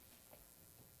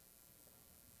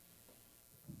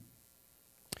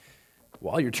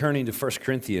While you're turning to 1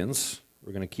 Corinthians,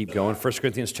 we're going to keep going. 1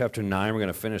 Corinthians chapter 9, we're going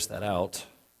to finish that out.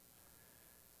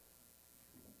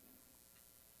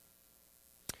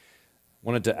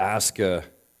 Wanted to ask,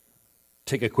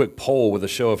 take a quick poll with a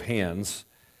show of hands.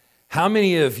 How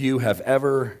many of you have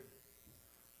ever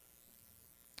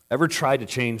tried to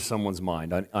change someone's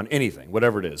mind on anything,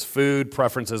 whatever it is, food,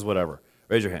 preferences, whatever?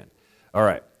 Raise your hand. All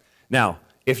right. Now,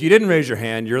 if you didn't raise your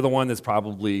hand, you're the one that's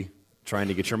probably trying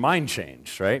to get your mind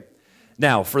changed, right?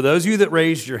 Now, for those of you that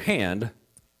raised your hand,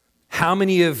 how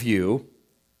many of you,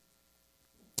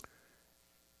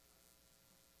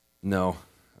 no,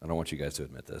 I don't want you guys to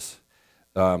admit this.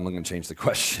 I'm going to change the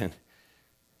question.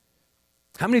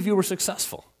 How many of you were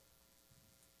successful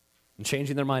in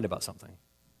changing their mind about something?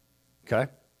 Okay?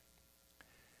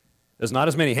 There's not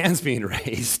as many hands being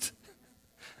raised,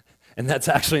 and that's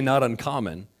actually not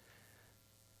uncommon.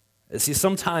 See,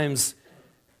 sometimes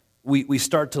we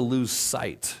start to lose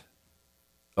sight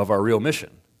of our real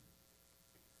mission,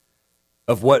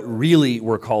 of what really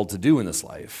we're called to do in this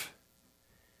life.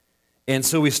 And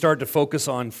so we start to focus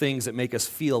on things that make us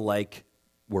feel like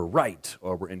we're right,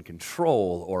 or we're in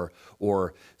control,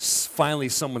 or finally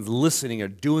someone's listening or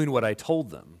doing what I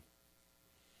told them.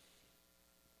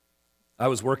 I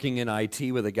was working in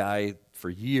IT with a guy for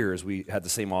years. We had the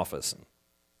same office. And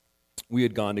we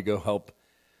had gone to go help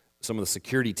some of the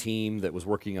security team that was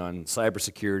working on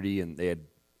cybersecurity, and they had,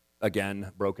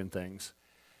 again, broken things.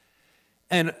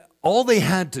 And all they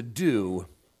had to do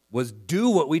was do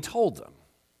what we told them.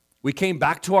 We came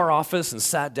back to our office and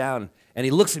sat down, and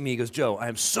he looks at me, he goes, "Joe, I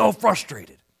am so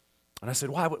frustrated." And I said,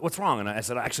 "Why? What's wrong?" And I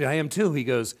said, "Actually, I am too." He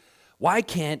goes, "Why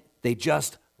can't they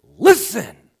just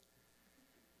listen?"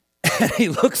 And he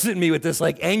looks at me with this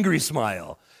angry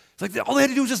smile. It's like all they had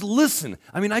to do was just listen.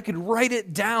 I mean, I could write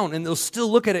it down, and they'll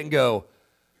still look at it and go,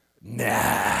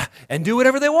 "Nah," and do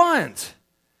whatever they want.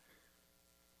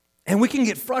 And we can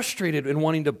get frustrated in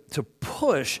wanting to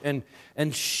push and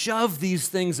shove these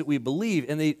things that we believe,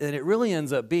 and it really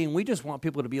ends up being we just want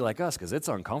people to be like us because it's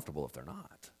uncomfortable if they're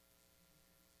not.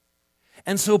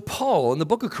 And so Paul, in the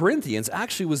book of Corinthians,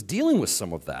 actually was dealing with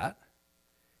some of that.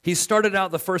 He started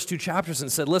out the first 2 chapters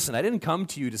and said, "Listen, I didn't come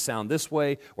to you to sound this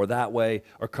way or that way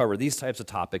or cover these types of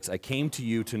topics. I came to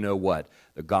you to know what?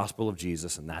 The gospel of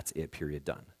Jesus, and that's it, period,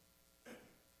 done."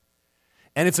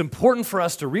 And it's important for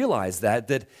us to realize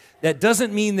that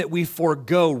doesn't mean that we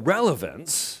forego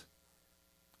relevance,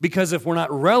 because if we're not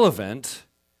relevant,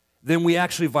 then we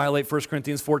actually violate 1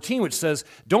 Corinthians 14, which says,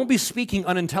 don't be speaking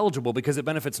unintelligible because it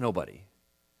benefits nobody.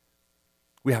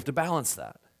 We have to balance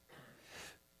that.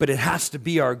 But it has to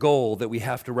be our goal that we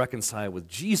have to reconcile with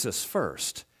Jesus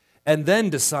first, and then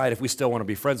decide if we still want to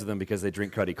be friends with them because they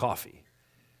drink cruddy coffee.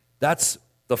 That's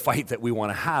the fight that we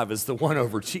want to have, is the one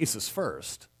over Jesus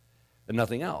first and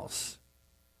nothing else.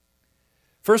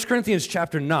 1 Corinthians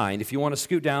chapter 9, if you want to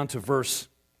scoot down to verse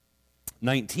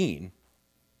 19,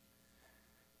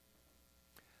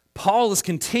 Paul is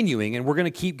continuing, and we're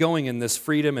going to keep going in this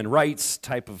freedom and rights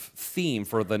type of theme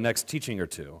for the next teaching or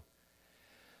two,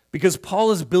 because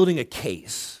Paul is building a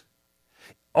case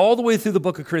all the way through the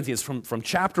book of Corinthians from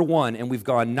chapter 1, and we've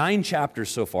gone 9 chapters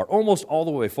so far, almost all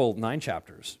the way full, 9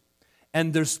 chapters.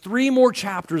 And there's 3 more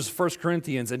chapters of 1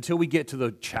 Corinthians until we get to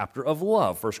the chapter of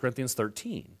love, 1 Corinthians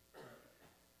 13.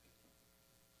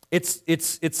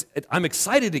 I'm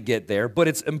excited to get there, but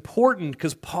it's important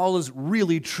because Paul is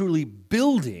really, truly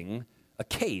building a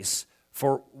case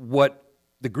for what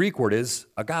the Greek word is,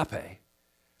 agape,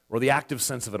 or the active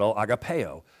sense of it all,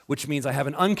 agapeo, which means I have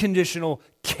an unconditional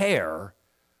care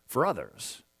for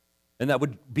others. And that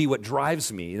would be what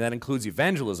drives me. That includes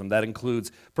evangelism. That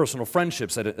includes personal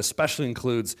friendships. That especially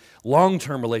includes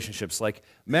long-term relationships like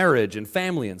marriage and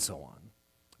family and so on.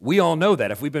 We all know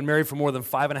that. If we've been married for more than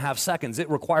 5.5 seconds, it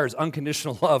requires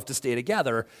unconditional love to stay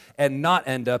together and not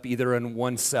end up either in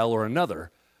one cell or another,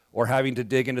 or having to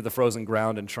dig into the frozen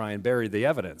ground and try and bury the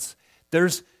evidence.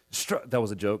 That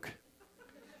was a joke.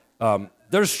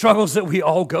 There's struggles that we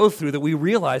all go through that we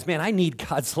realize, man, I need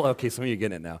God's love. Okay, some of you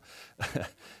get it now.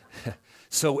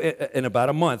 So in about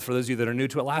a month, for those of you that are new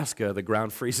to Alaska, the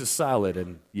ground freezes solid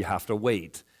and you have to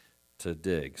wait to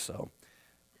dig.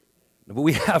 But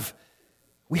we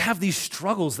have these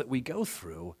struggles that we go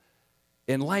through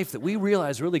in life that we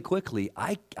realize really quickly,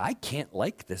 I can't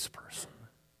like this person.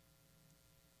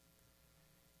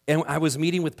 And I was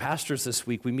meeting with pastors this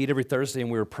week. We meet every Thursday, and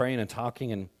we were praying and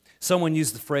talking, and someone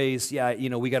used the phrase, we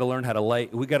got to learn how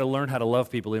to love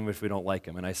people even if we don't like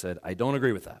them. And I said, I don't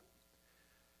agree with that,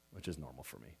 which is normal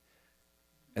for me.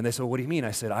 And they said, well, what do you mean?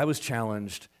 I said, I was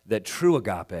challenged that true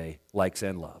agape likes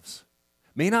and loves.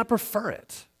 May not prefer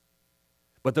it,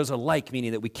 But there's a like,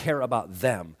 meaning that we care about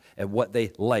them and what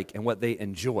they like and what they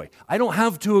enjoy. I don't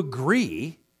have to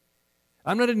agree.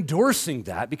 I'm not endorsing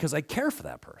that because I care for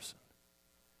that person.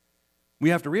 We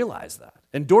have to realize that.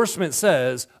 Endorsement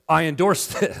says, I endorse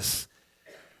this.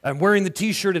 I'm wearing the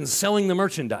t-shirt and selling the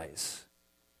merchandise.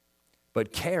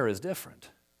 But care is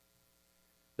different.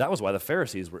 That was why the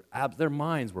Pharisees their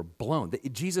minds were blown.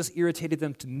 Jesus irritated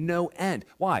them to no end.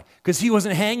 Why? Because he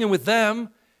wasn't hanging with them.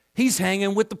 He's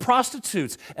hanging with the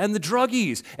prostitutes and the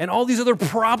druggies and all these other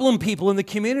problem people in the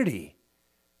community.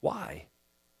 Why?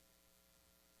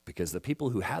 Because the people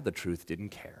who had the truth didn't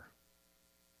care.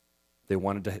 They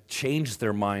wanted to change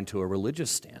their mind to a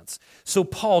religious stance. So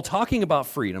Paul, talking about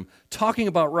freedom, talking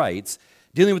about rights,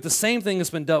 dealing with the same thing that's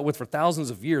been dealt with for thousands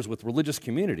of years with religious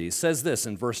communities, says this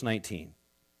in verse 19.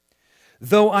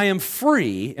 Though I am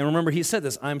free, and remember he said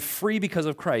this, I'm free because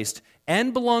of Christ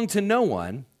and belong to no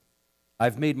one,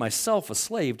 I've made myself a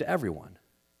slave to everyone.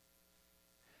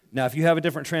 Now, if you have a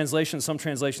different translation, some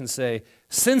translations say,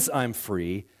 since I'm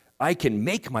free, I can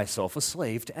make myself a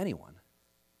slave to anyone.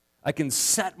 I can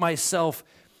set myself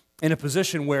in a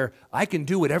position where I can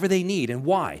do whatever they need. And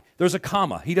why? There's a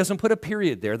comma. He doesn't put a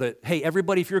period there that, hey,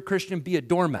 everybody, if you're a Christian, be a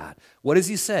doormat. What does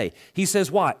he say? He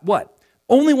says what? What?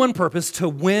 Only one purpose, to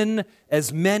win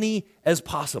as many as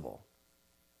possible.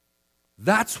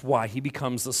 That's why he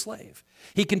becomes the slave.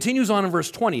 He continues on in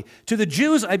verse 20, to the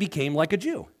Jews I became like a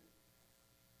Jew.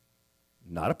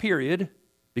 Not a period,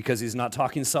 because he's not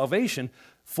talking salvation.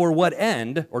 For what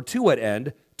end, or to what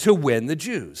end? To win the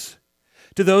Jews.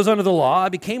 To those under the law, I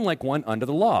became like one under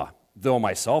the law, though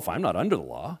myself I'm not under the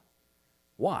law.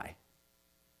 Why?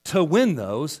 To win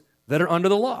those that are under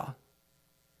the law.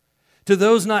 To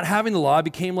those not having the law, I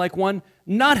became like one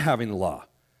not having the law.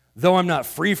 Though I'm not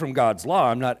free from God's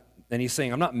law, and he's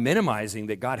saying I'm not minimizing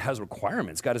that God has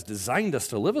requirements. God has designed us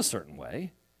to live a certain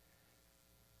way.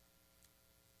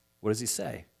 What does he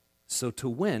say? So to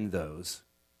win those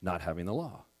not having the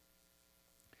law.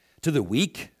 To the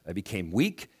weak, I became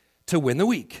weak to win the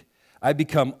weak. I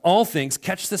become all things,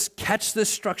 catch this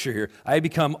structure here. I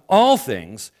become all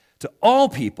things to all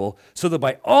people so that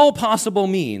by all possible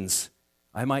means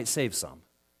I might save some.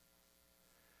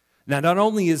 Now, not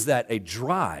only is that a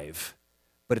drive,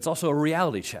 but it's also a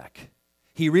reality check.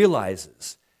 He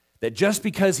realizes that just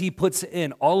because he puts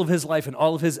in all of his life and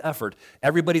all of his effort,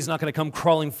 everybody's not going to come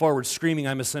crawling forward screaming,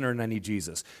 I'm a sinner and I need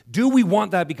Jesus. Do we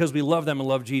want that because we love them and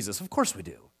love Jesus? Of course we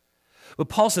do. But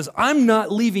Paul says, I'm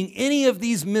not leaving any of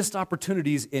these missed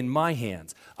opportunities in my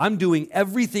hands. I'm doing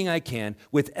everything I can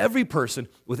with every person,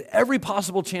 with every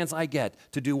possible chance I get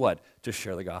to do what? To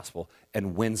share the gospel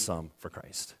and win some for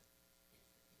Christ.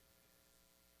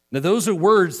 Now those are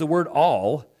words, the word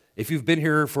all. If you've been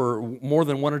here for more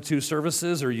than one or two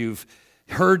services or you've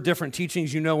heard different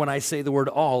teachings, you know when I say the word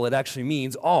all, it actually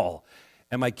means all.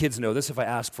 And my kids know this. If I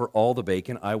ask for all the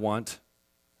bacon, I want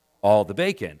all the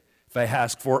bacon. If I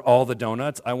ask for all the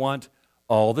donuts, I want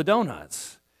all the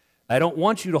donuts. I don't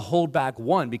want you to hold back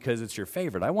one because it's your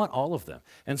favorite. I want all of them.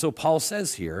 And so Paul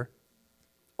says here,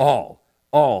 all,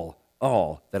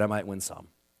 that I might win some.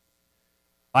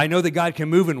 I know that God can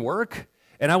move and work,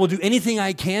 and I will do anything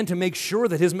I can to make sure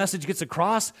that his message gets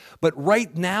across, but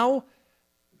right now,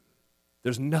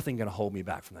 there's nothing going to hold me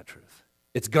back from that truth.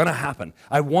 It's going to happen.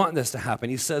 I want this to happen.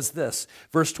 He says this,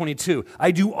 verse 22,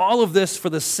 I do all of this for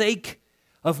the sake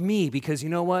of me, because you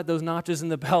know what? Those notches in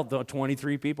the belt, the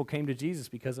 23 people came to Jesus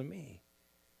because of me.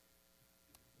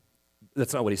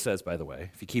 That's not what he says, by the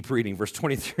way. If you keep reading, verse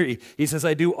 23, he says,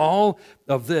 I do all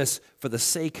of this for the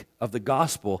sake of the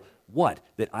gospel. What?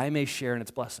 That I may share in its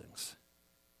blessings.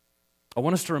 I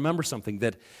want us to remember something,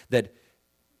 that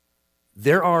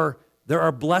there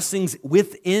are blessings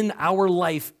within our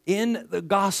life in the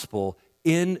gospel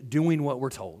in doing what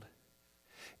we're told.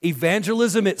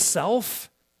 Evangelism itself,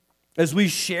 as we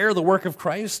share the work of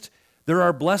Christ, there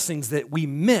are blessings that we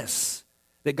miss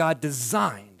that God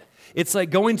designed. It's like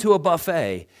going to a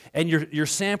buffet and you're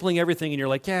sampling everything and you're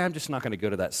like, yeah, I'm just not going to go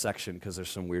to that section because there's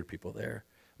some weird people there.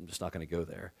 I'm just not going to go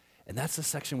there. And that's the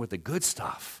section with the good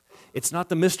stuff. It's not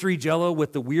the mystery Jell-O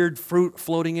with the weird fruit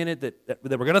floating in it that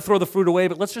we're going to throw the fruit away,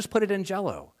 but let's just put it in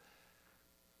Jell-O.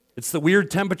 It's the weird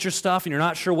temperature stuff and you're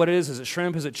not sure what it is. Is it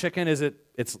shrimp? Is it chicken?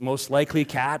 It's most likely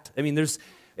cat? I mean,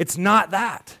 it's not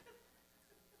that.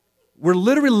 We're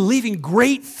literally leaving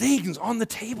great things on the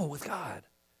table with God.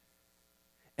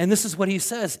 And this is what he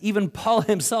says. Even Paul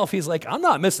himself, he's like, I'm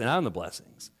not missing out on the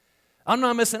blessings. I'm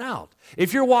not missing out.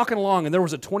 If you're walking along and there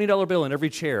was a $20 bill in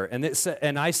every chair,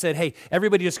 and I said, hey,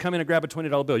 everybody just come in and grab a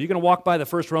 $20 bill, you're going to walk by the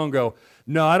first row and go,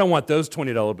 no, I don't want those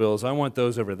 $20 bills. I want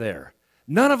those over there.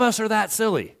 None of us are that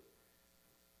silly.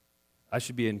 I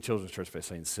should be in children's church by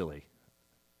saying silly.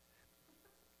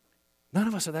 None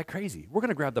of us are that crazy. We're going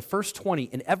to grab the first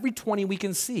 20 and every 20 we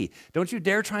can see. Don't you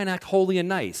dare try and act holy and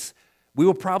nice. We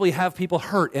will probably have people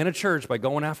hurt in a church by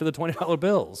going after the $20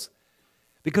 bills.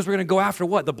 Because we're going to go after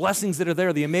what? The blessings that are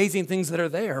there, the amazing things that are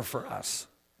there for us.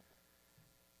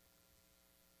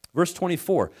 Verse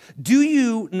 24, do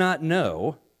you not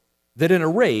know that in a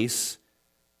race,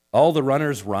 all the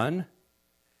runners run?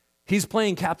 He's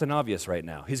playing Captain Obvious right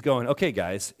now. He's going, okay,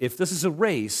 guys, if this is a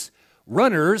race,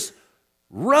 runners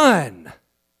run.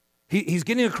 He's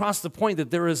getting across the point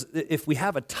that if we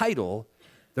have a title,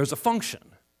 there's a function.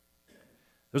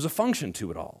 There's a function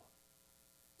to it all.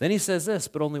 Then he says this,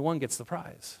 but only one gets the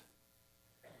prize.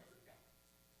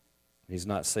 He's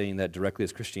not saying that directly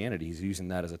as Christianity. He's using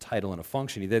that as a title and a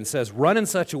function. He then says, run in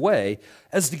such a way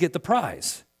as to get the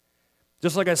prize.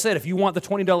 Just like I said, if you want the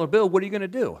 $20 bill, what are you going to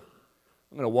do?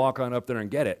 I'm going to walk on up there and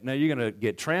get it. Now you're going to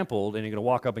get trampled and you're going to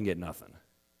walk up and get nothing.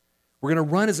 We're going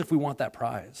to run as if we want that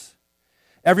prize.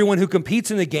 Everyone who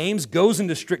competes in the games goes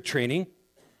into strict training.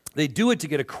 They do it to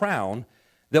get a crown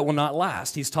that will not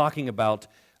last. He's talking about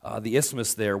the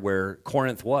isthmus there where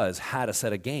Corinth had a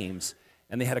set of games,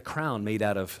 and they had a crown made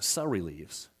out of celery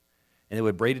leaves. And they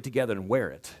would braid it together and wear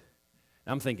it.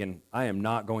 And I'm thinking, I am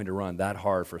not going to run that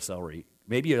hard for celery.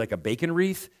 Maybe like a bacon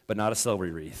wreath, but not a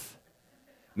celery wreath.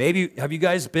 Maybe, have you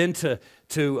guys been to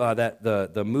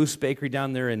the Moose Bakery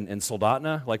down there in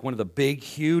Soldotna? Like one of the big,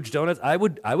 huge donuts? I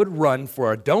would run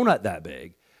for a donut that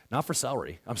big, not for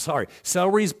celery. I'm sorry.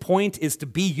 Celery's point is to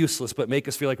be useless, but make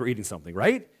us feel like we're eating something,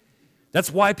 right?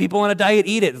 That's why people on a diet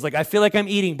eat it. It's like, I feel like I'm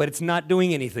eating, but it's not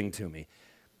doing anything to me.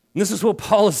 And this is what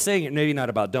Paul is saying, maybe not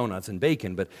about donuts and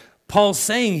bacon, but Paul's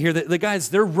saying here that the guys,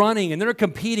 they're running and they're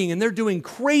competing and they're doing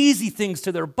crazy things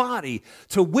to their body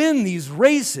to win these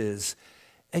races.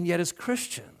 And yet as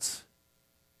Christians,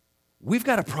 we've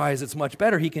got a prize that's much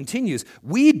better. He continues,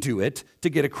 we do it to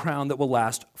get a crown that will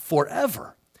last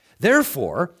forever.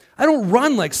 Therefore, I don't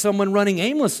run like someone running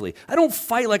aimlessly. I don't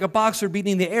fight like a boxer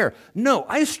beating the air. No,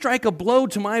 I strike a blow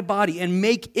to my body and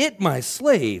make it my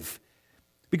slave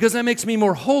because that makes me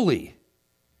more holy.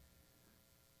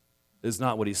 Is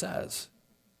not what he says.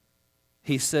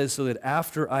 He says so that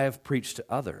after I have preached to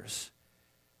others,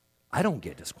 I don't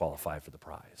get disqualified for the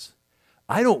prize.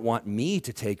 I don't want me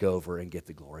to take over and get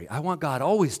the glory. I want God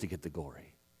always to get the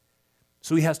glory.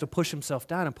 So he has to push himself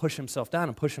down and push himself down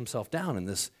and push himself down in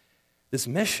this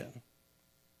mission.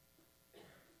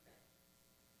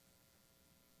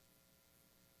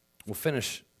 We'll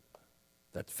finish.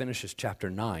 That finishes chapter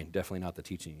 9. Definitely not the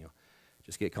teaching you.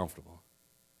 Just get comfortable.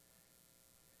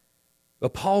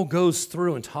 But Paul goes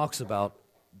through and talks about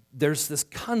there's this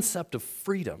concept of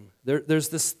freedom. There's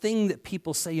this thing that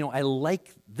people say, I like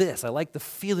this. I like the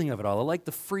feeling of it all. I like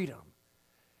the freedom.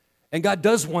 And God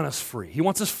does want us free. He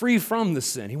wants us free from the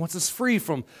sin. He wants us free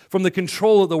from the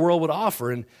control that the world would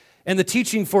offer. And the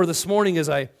teaching for this morning, as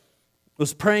I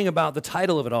was praying about the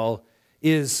title of it all,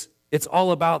 is it's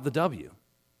all about the W.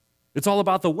 It's all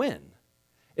about the win.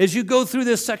 As you go through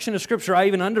this section of Scripture, I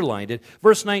even underlined it.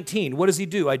 Verse 19, what does he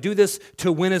do? I do this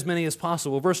to win as many as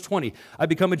possible. Verse 20, I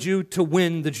become a Jew to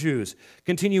win the Jews.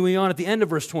 Continuing on at the end of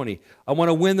verse 20, I want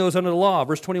to win those under the law.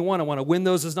 Verse 21, I want to win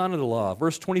those as not under the law.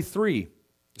 Verse 22,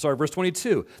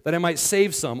 that I might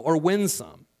save some or win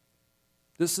some.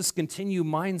 This continued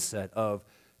mindset of,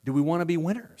 do we want to be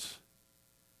winners?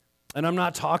 And I'm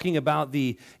not talking about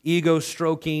the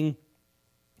ego-stroking,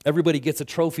 everybody gets a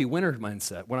trophy winner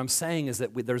mindset. What I'm saying is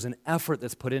that there's an effort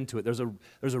that's put into it. There's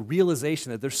a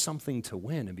realization that there's something to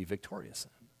win and be victorious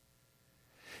in.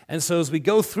 And so as we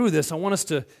go through this, I want us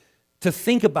to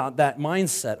think about that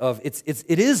mindset of it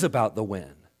is about the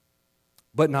win,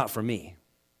 but not for me.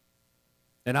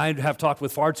 And I have talked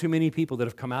with far too many people that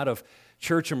have come out of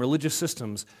church and religious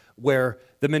systems where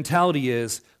the mentality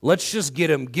is, let's just get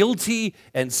them guilty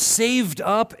and saved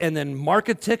up and then mark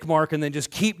a tick mark and then just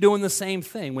keep doing the same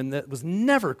thing, when that was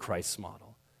never Christ's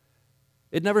model.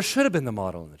 It never should have been the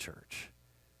model in the church.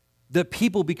 That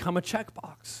people become a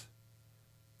checkbox,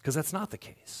 because that's not the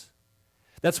case.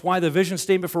 That's why the vision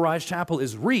statement for Rise Chapel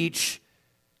is reach,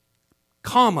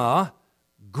 grow,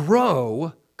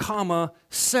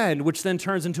 send, which then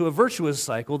turns into a virtuous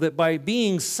cycle that by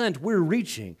being sent, we're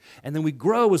reaching. And then we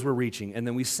grow as we're reaching, and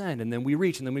then we send, and then we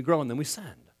reach, and then we grow, and then we send.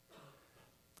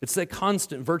 It's that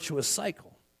constant virtuous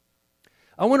cycle.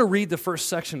 I want to read the first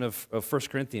section of 1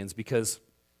 Corinthians because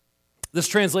this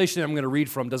translation I'm going to read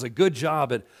from does a good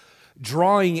job at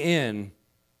drawing in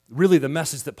really the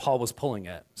message that Paul was pulling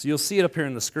at. So you'll see it up here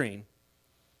on the screen.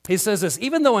 He says this,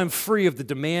 even though I'm free of the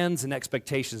demands and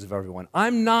expectations of everyone,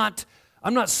 I'm not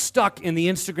stuck in the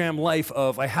Instagram life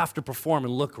of I have to perform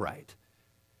and look right.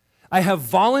 I have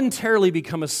voluntarily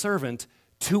become a servant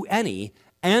to any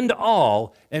and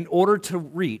all in order to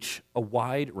reach a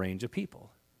wide range of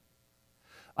people.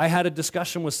 I had a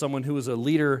discussion with someone who was a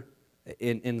leader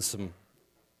in some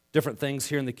different things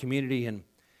here in the community, and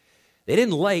they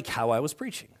didn't like how I was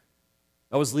preaching.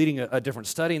 I was leading a different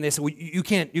study, and they said, well, you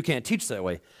can't teach that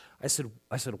way. I said,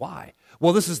 why?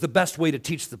 Well, this is the best way to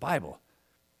teach the Bible.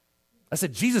 I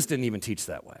said, Jesus didn't even teach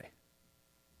that way.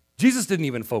 Jesus didn't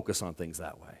even focus on things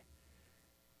that way.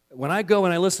 When I go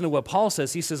and I listen to what Paul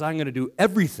says, he says, I'm going to do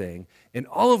everything in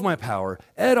all of my power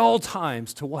at all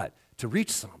times to what? To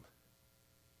reach some.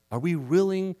 Are we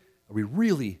really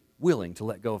willing to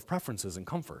let go of preferences and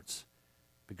comforts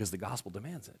because the gospel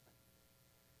demands it?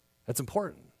 That's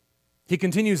important. He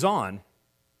continues on.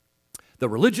 The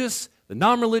religious, the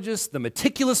non-religious, the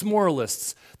meticulous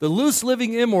moralists, the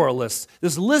loose-living immoralists,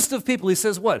 this list of people, he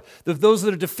says what? Those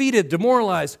that are defeated,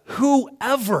 demoralized,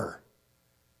 whoever.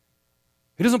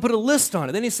 He doesn't put a list on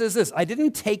it. Then he says this, I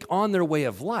didn't take on their way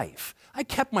of life. I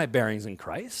kept my bearings in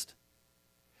Christ.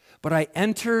 But I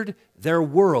entered their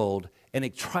world and I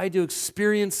tried to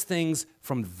experience things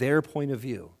from their point of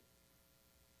view.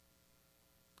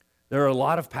 There are a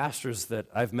lot of pastors that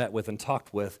I've met with and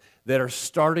talked with that are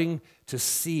starting to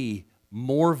see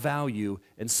more value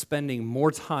in spending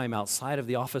more time outside of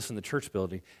the office in the church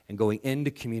building and going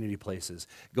into community places,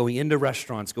 going into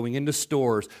restaurants, going into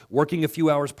stores, working a few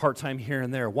hours part-time here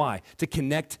and there. Why? To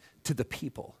connect to the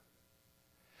people.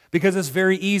 Because it's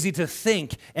very easy to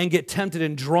think and get tempted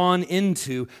and drawn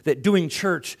into that doing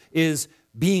church is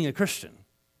being a Christian.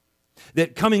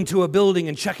 That coming to a building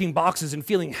and checking boxes and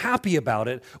feeling happy about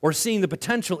it or seeing the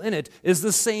potential in it is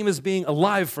the same as being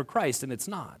alive for Christ, and it's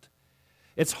not.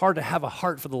 It's hard to have a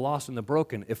heart for the lost and the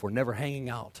broken if we're never hanging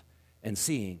out and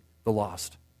seeing the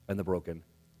lost and the broken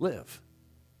live.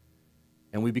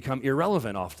 And we become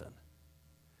irrelevant often.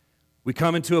 We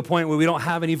come into a point where we don't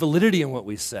have any validity in what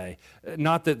we say.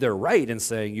 Not that they're right in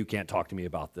saying, you can't talk to me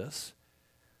about this.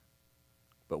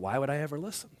 But why would I ever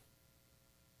listen?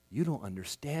 You don't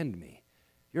understand me.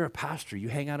 You're a pastor. You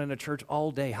hang out in a church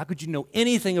all day. How could you know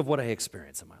anything of what I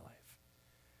experience in my life?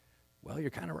 Well, you're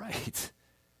kind of right.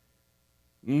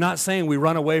 I'm not saying we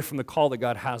run away from the call that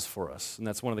God has for us. And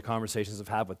that's one of the conversations I've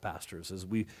had with pastors, is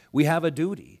we have a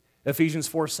duty. Ephesians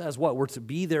 4 says what? We're to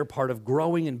be there part of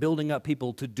growing and building up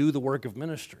people to do the work of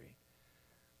ministry,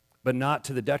 but not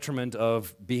to the detriment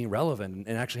of being relevant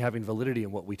and actually having validity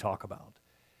in what we talk about.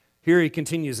 Here he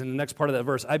continues in the next part of that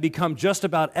verse, I become just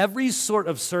about every sort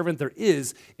of servant there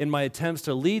is in my attempts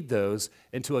to lead those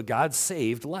into a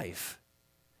God-saved life.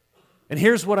 And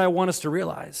here's what I want us to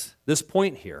realize, this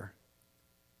point here,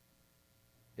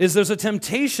 is there's a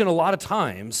temptation a lot of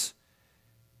times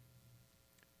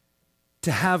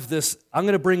to have this, I'm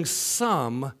going to bring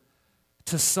some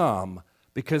to some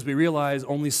because we realize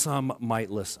only some might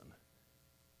listen.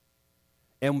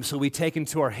 And so we take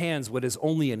into our hands what is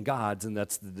only in God's, and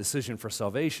that's the decision for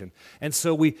salvation. And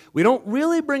so we don't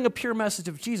really bring a pure message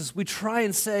of Jesus. We try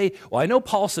and say, well, I know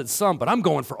Paul said some, but I'm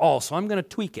going for all, so I'm going to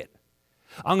tweak it.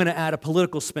 I'm going to add a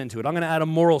political spin to it. I'm going to add a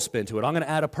moral spin to it. I'm going to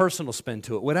add a personal spin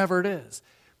to it, whatever it is.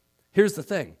 Here's the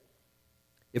thing.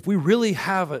 If we really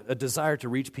have a desire to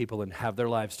reach people and have their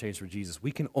lives changed for Jesus,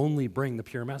 we can only bring the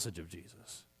pure message of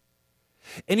Jesus.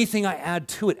 Anything I add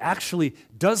to it actually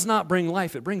does not bring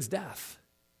life, it brings death.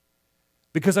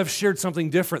 Because I've shared something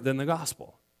different than the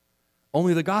gospel.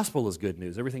 Only the gospel is good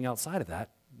news. Everything outside of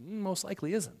that most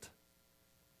likely isn't.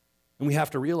 And we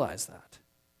have to realize that.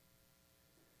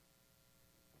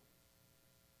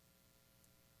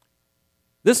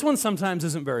 This one sometimes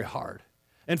isn't very hard.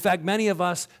 In fact, many of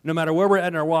us, no matter where we're at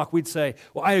in our walk, we'd say,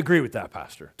 well, I agree with that,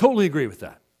 Pastor. Totally agree with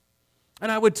that.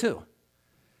 And I would too.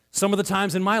 Some of the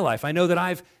times in my life, I know that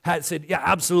I've had said, yeah,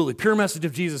 absolutely, pure message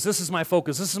of Jesus. This is my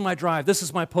focus. This is my drive. This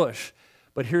is my push.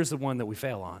 But here's the one that we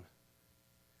fail on.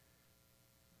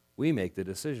 We make the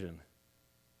decision.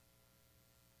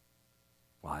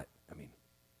 Well, I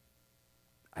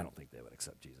don't think they would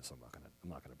accept Jesus. I'm not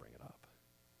going to bring it up.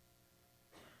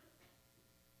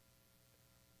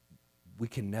 We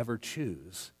can never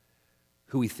choose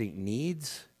who we think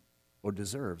needs or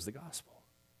deserves the gospel.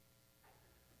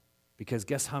 Because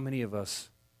guess how many of us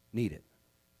need it?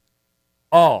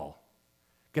 All.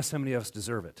 Guess how many of us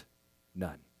deserve it?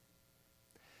 None.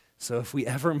 So if we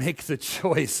ever make the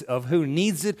choice of who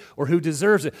needs it or who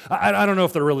deserves it, I don't know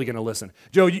if they're really going to listen.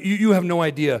 Joe, you have no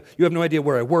idea. You have no idea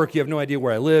where I work. You have no idea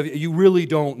where I live. You really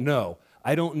don't know.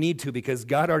 I don't need to because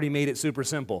God already made it super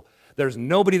simple. There's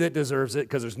nobody that deserves it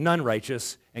because there's none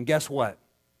righteous. And guess what?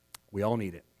 We all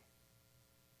need it.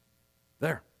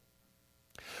 There.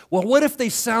 Well, what if they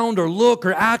sound or look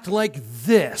or act like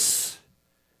this?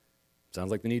 Sounds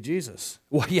like they need Jesus.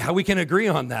 Well, yeah, we can agree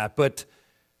on that, but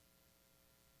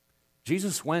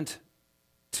Jesus went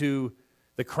to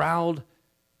the crowd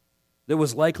that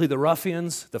was likely the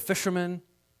ruffians, the fishermen,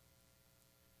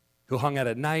 who hung out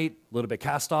at night, a little bit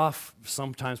cast off,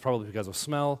 sometimes probably because of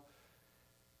smell,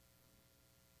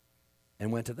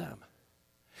 and went to them.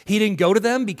 He didn't go to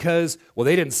them because, well,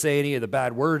 they didn't say any of the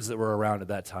bad words that were around at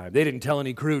that time. They didn't tell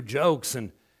any crude jokes.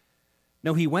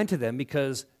 No, he went to them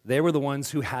because they were the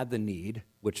ones who had the need,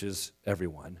 which is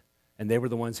everyone, and they were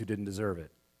the ones who didn't deserve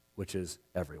it, which is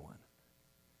everyone.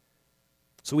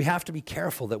 So we have to be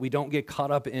careful that we don't get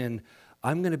caught up in,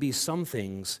 I'm going to be some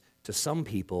things to some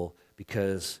people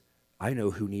because I know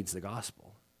who needs the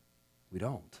gospel. We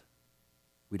don't.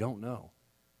 We don't know.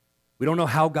 We don't know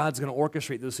how God's going to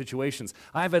orchestrate those situations.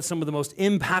 I've had some of the most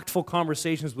impactful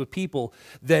conversations with people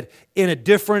that in a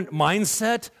different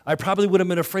mindset, I probably would have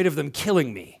been afraid of them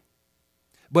killing me.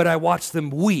 But I watched them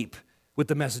weep with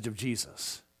the message of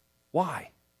Jesus.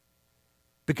 Why?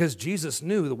 Because Jesus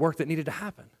knew the work that needed to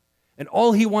happen. And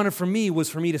all he wanted from me was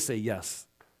for me to say, yes,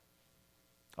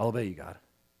 I'll obey you, God.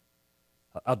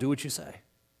 I'll do what you say.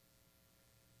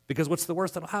 Because what's the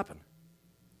worst that'll happen?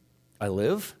 I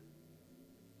live.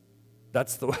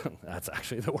 That's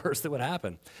actually the worst that would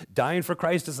happen. Dying for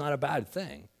Christ is not a bad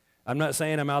thing. I'm not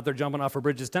saying I'm out there jumping off of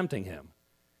bridges tempting him.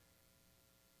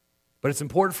 But it's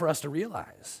important for us to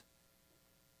realize.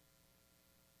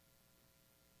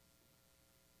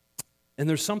 And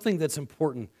there's something that's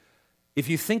important. If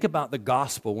you think about the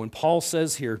gospel, when Paul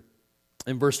says here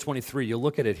in verse 23, you'll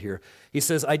look at it here. He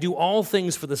says, I do all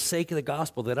things for the sake of the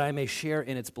gospel that I may share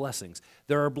in its blessings.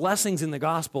 There are blessings in the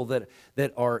gospel that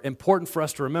are important for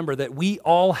us to remember that we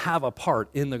all have a part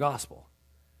in the gospel.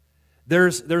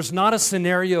 There's not a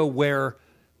scenario where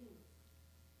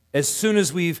as soon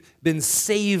as we've been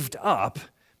saved up,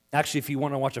 actually, if you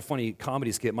want to watch a funny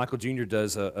comedy skit, Michael Jr.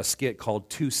 does a skit called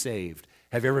Too Saved.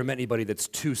 Have you ever met anybody that's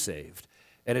too saved?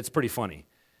 And it's pretty funny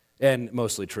and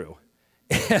mostly true.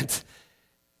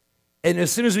 And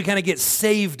as soon as we kind of get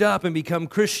saved up and become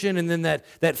Christian, and then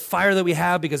that fire that we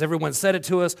have because everyone said it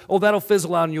to us, that'll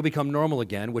fizzle out and you'll become normal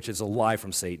again, which is a lie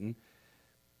from Satan.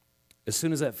 As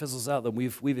soon as that fizzles out, then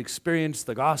we've experienced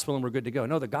the gospel and we're good to go.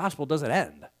 No, the gospel doesn't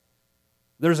end.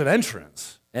 There's an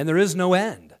entrance, and there is no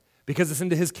end because it's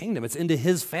into his kingdom. It's into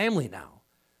his family now.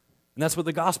 And that's what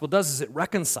the gospel does, is it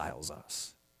reconciles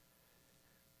us.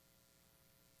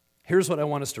 Here's what I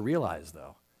want us to realize,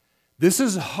 though. This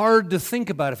is hard to think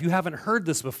about if you haven't heard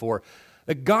this before.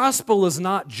 The gospel is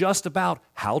not just about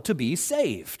how to be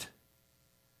saved.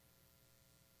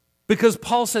 Because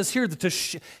Paul says here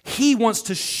that he wants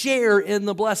to share in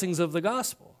the blessings of the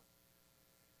gospel.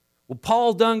 Well,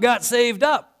 Paul done got saved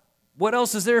up. What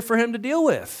else is there for him to deal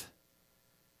with?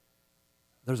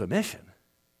 There's a mission.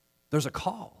 There's a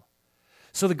call.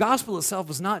 So the gospel itself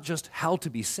is not just how to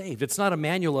be saved. It's not a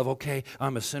manual of, okay,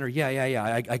 I'm a sinner. Yeah,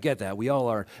 I get that. We all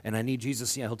are. And I need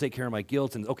Jesus. Yeah, he'll take care of my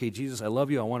guilt. And okay, Jesus, I love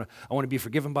you. I want to be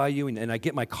forgiven by you. And I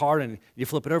get my card and you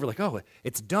flip it over like, oh,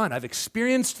 it's done. I've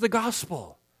experienced the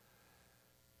gospel.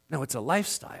 No, it's a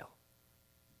lifestyle.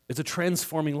 It's a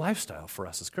transforming lifestyle for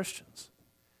us as Christians.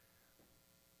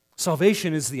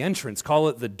 Salvation is the entrance. Call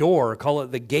it the door. Call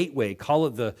it the gateway. Call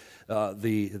it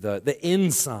the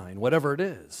inn sign, whatever it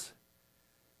is.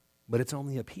 But it's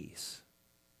only a piece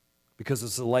because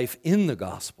it's a life in the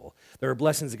gospel. There are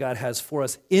blessings that God has for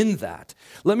us in that.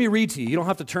 Let me read to you. You don't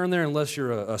have to turn there unless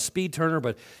you're a speed turner,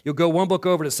 but you'll go one book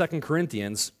over to 2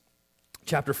 Corinthians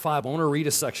chapter 5. I want to read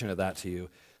a section of that to you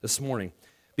this morning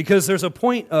because there's a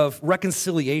point of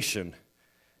reconciliation.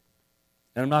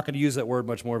 And I'm not going to use that word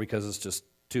much more because it's just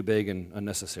too big and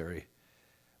unnecessary.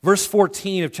 Verse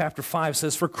 14 of chapter 5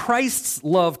 says, For Christ's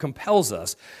love compels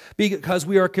us, because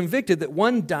we are convicted that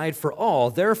one died for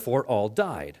all, therefore all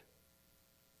died.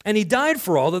 And he died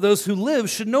for all, that those who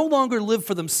live should no longer live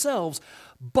for themselves,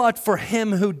 but for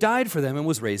him who died for them and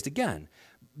was raised again.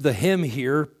 The him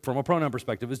here, from a pronoun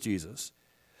perspective, is Jesus.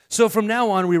 So from now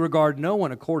on, we regard no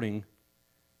one according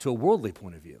to a worldly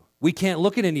point of view. We can't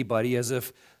look at anybody as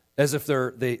if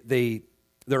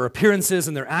their appearances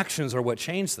and their actions are what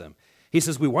changed them. He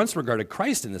says, we once regarded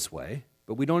Christ in this way,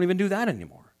 but we don't even do that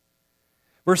anymore.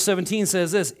 Verse 17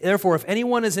 says this, Therefore, if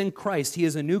anyone is in Christ, he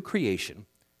is a new creation.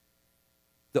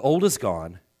 The old is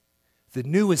gone, the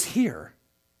new is here.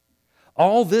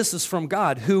 All this is from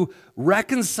God, who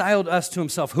reconciled us to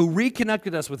himself, who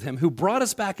reconnected us with him, who brought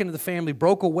us back into the family,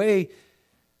 broke away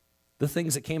the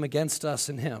things that came against us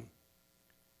in him,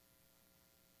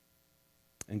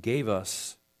 and gave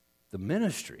us the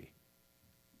ministry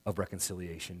of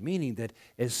reconciliation, meaning that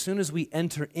as soon as we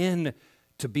enter in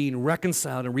to being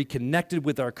reconciled and reconnected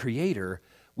with our Creator,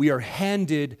 we are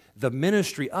handed the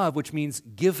ministry of, which means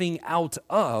giving out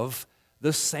of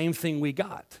the same thing we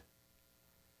got.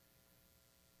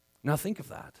 Now think of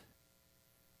that.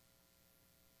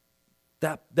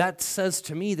 That says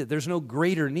to me that there's no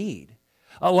greater need.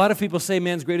 A lot of people say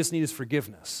man's greatest need is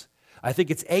forgiveness. I think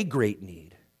it's a great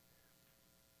need.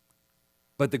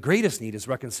 But the greatest need is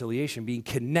reconciliation, being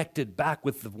connected back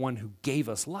with the one who gave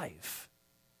us life.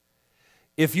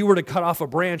 If you were to cut off a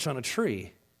branch on a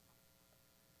tree,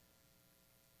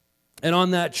 and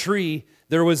on that tree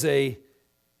there was a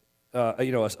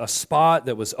spot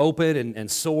that was open and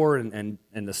sore and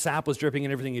the sap was dripping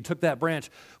and everything, you took that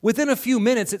branch, within a few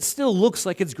minutes it still looks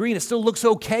like it's green, it still looks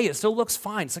okay, it still looks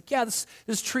fine. It's like, yeah,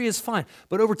 this tree is fine.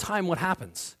 But over time, what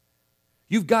happens?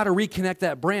 You've got to reconnect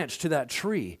that branch to that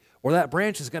tree, or that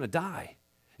branch is going to die.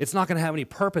 It's not going to have any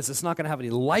purpose. It's not going to have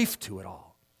any life to it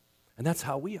all. And that's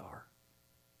how we are.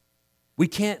 We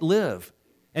can't live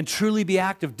and truly be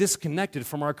active disconnected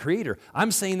from our Creator.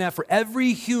 I'm saying that for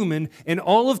every human in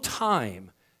all of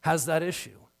time has that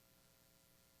issue.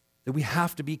 That we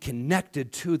have to be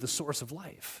connected to the source of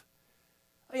life.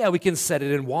 Oh, yeah, we can set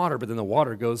it in water, but then the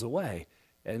water goes away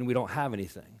and we don't have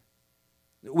anything.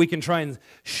 We can try and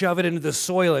shove it into the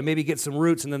soil and maybe get some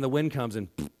roots, and then the wind comes and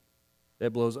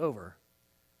it blows over.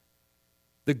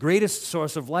 The greatest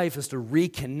source of life is to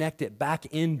reconnect it back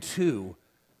into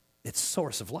its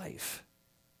source of life.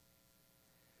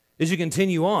 As you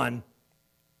continue on,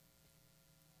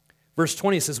 verse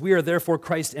 20 says, "We are therefore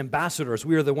Christ's ambassadors.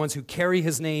 We are the ones who carry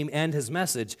his name and his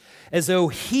message, as though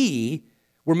he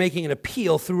were making an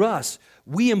appeal through us.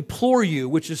 We implore you,"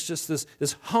 which is just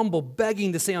this humble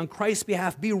begging to say on Christ's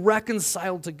behalf, be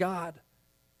reconciled to God.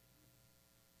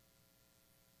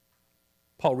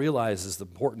 Paul realizes the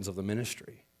importance of the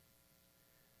ministry.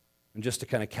 And just to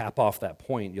kind of cap off that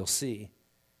point, you'll see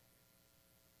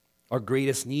our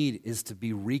greatest need is to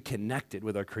be reconnected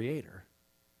with our Creator.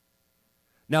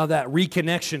 Now that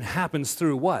reconnection happens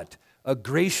through what? A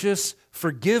gracious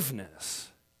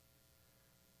forgiveness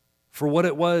for what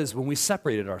it was when we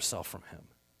separated ourselves from Him.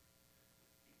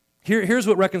 Here's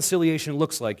what reconciliation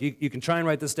looks like. You can try and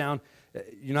write this down.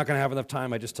 You're not going to have enough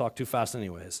time. I just talk too fast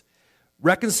anyways.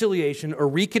 Reconciliation, or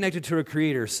reconnected to a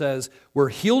Creator, says we're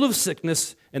healed of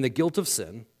sickness and the guilt of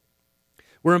sin.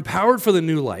 We're empowered for the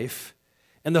new life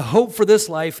and the hope for this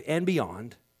life and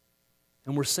beyond.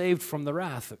 And we're saved from the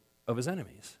wrath of His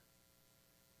enemies.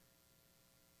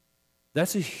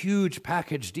 That's a huge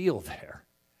package deal there.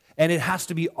 And it has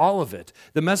to be all of it.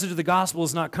 The message of the gospel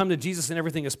is not come to Jesus and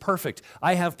everything is perfect.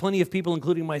 I have plenty of people,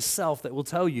 including myself, that will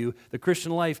tell you the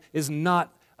Christian life is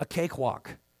not a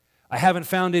cakewalk. I haven't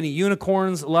found any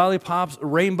unicorns, lollipops,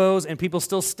 rainbows, and people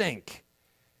still stink.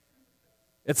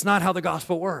 It's not how the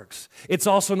gospel works. It's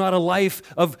also not a life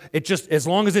of, it just, as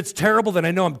long as it's terrible, then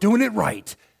I know I'm doing it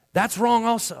right. That's wrong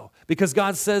also, because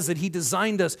God says that He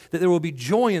designed us, that there will be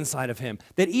joy inside of Him,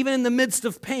 that even in the midst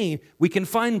of pain, we can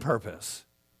find purpose.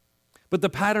 But the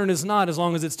pattern is not, as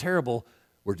long as it's terrible,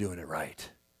 we're doing it right.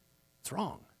 It's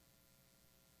wrong.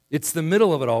 It's the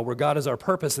middle of it all where God is our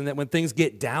purpose, and that when things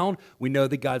get down, we know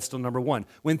that God's still number one.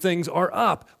 When things are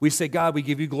up, we say, God, we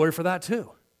give you glory for that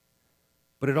too.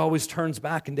 But it always turns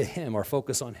back into Him, our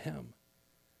focus on Him.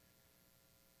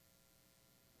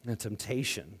 And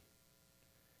temptation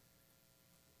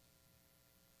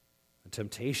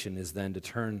is then to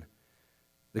turn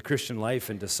the Christian life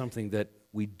into something that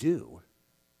we do.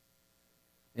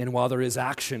 And while there is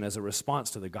action as a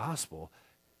response to the gospel,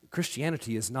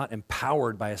 Christianity is not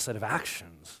empowered by a set of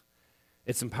actions.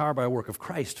 It's empowered by a work of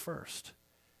Christ first,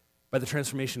 by the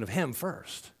transformation of Him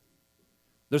first.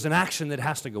 There's an action that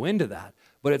has to go into that,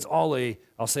 but it's all a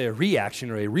reaction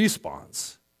or a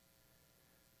response.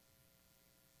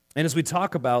 And as we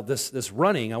talk about this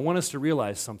running, I want us to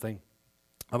realize something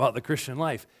about the Christian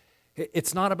life.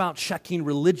 It's not about checking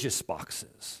religious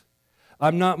boxes.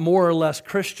 I'm not more or less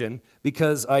Christian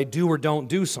because I do or don't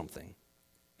do something.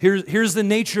 Here's the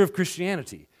nature of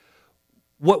Christianity.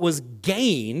 What was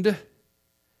gained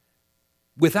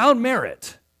without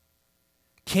merit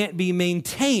can't be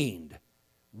maintained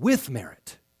with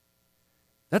merit.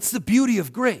 That's the beauty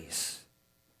of grace.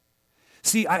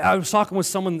 See, I was talking with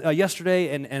someone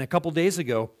yesterday and a couple days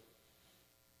ago.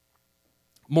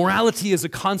 Morality is a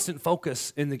constant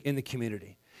focus in the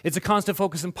community. It's a constant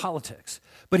focus in politics.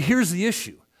 But here's the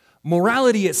issue.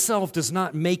 Morality itself does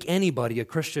not make anybody a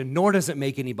Christian, nor does it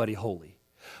make anybody holy.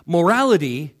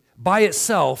 Morality by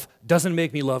itself doesn't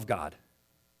make me love God.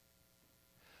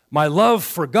 My love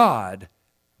for God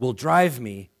will drive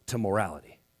me to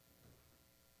morality.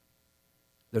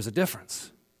 There's a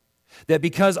difference. That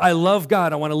because I love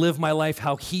God, I want to live my life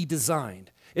how He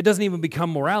designed. It doesn't even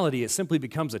become morality. It simply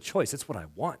becomes a choice. It's what I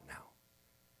want now.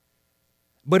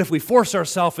 But if we force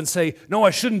ourselves and say, no,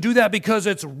 I shouldn't do that because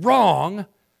it's wrong,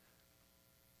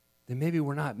 then maybe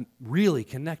we're not really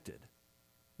connected.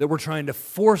 That we're trying to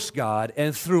force God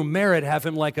and through merit have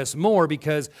him like us more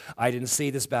because I didn't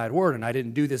say this bad word and I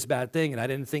didn't do this bad thing and I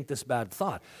didn't think this bad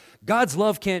thought. God's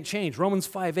love can't change. Romans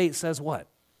 5:8 says what?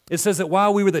 It says that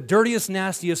while we were the dirtiest,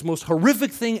 nastiest, most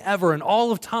horrific thing ever in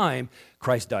all of time,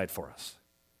 Christ died for us.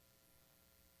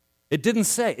 It didn't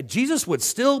say. Jesus would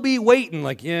still be waiting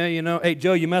like, yeah, hey,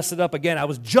 Joe, you messed it up again. I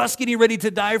was just getting ready to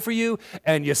die for you,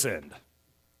 and you sinned.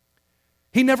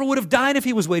 He never would have died if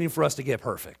he was waiting for us to get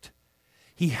perfect.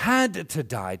 He had to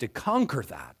die to conquer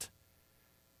that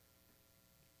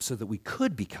so that we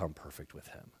could become perfect with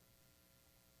him.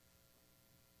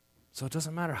 So it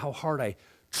doesn't matter how hard I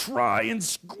try and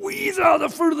squeeze out the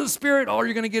fruit of the Spirit, all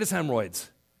you're going to get is hemorrhoids.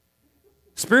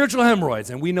 Spiritual hemorrhoids,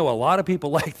 and we know a lot of people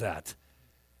like that.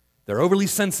 They're overly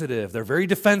sensitive. They're very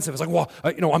defensive. It's like, well,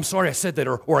 I'm sorry I said that,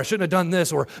 or I shouldn't have done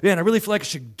this, or, man, I really feel like I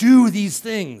should do these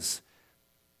things.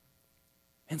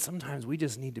 And sometimes we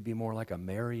just need to be more like a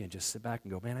Mary and just sit back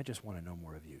and go, man, I just want to know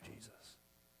more of you, Jesus.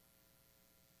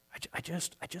 I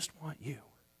just want you.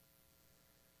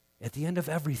 At the end of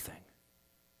everything,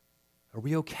 are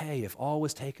we okay if all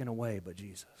was taken away but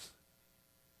Jesus?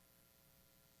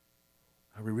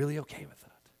 Are we really okay with that?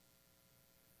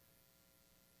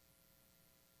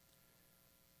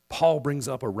 Paul brings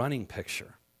up a running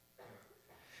picture.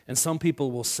 And some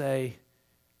people will say,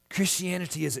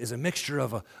 Christianity is a mixture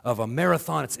of a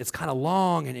marathon. It's kind of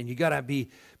long, and you got to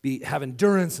have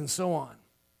endurance and so on.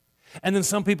 And then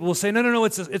some people will say, no,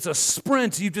 it's a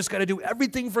sprint. You've just got to do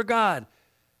everything for God.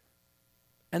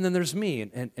 And then there's me,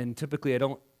 and typically I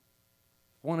don't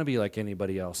want to be like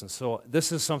anybody else. And so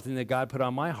this is something that God put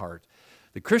on my heart.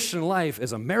 The Christian life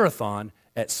is a marathon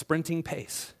at sprinting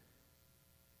pace.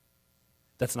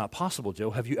 That's not possible, Joe.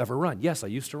 Have you ever run? Yes, I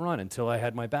used to run until I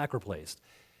had my back replaced.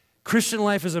 Christian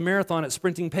life is a marathon at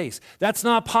sprinting pace. That's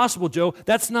not possible, Joe.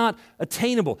 That's not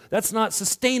attainable. That's not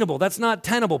sustainable. That's not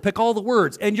tenable. Pick all the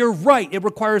words. And you're right. It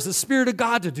requires the Spirit of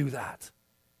God to do that.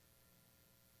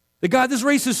 God, this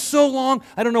race is so long,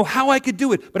 I don't know how I could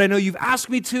do it, but I know you've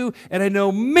asked me to, and I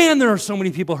know, man, there are so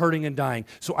many people hurting and dying.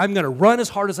 So I'm going to run as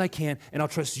hard as I can, and I'll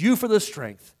trust you for the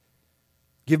strength.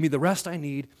 Give me the rest I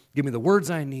need. Give me the words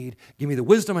I need. Give me the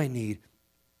wisdom I need.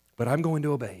 But I'm going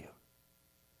to obey you.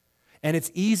 And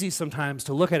it's easy sometimes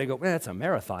to look at it and go, man, it's a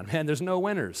marathon. Man, there's no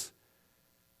winners.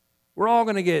 We're all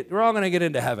going to get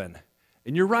into heaven.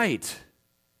 And you're right.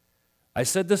 I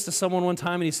said this to someone one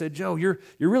time, and he said, Joe, you're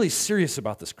really serious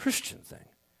about this Christian thing.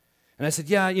 And I said,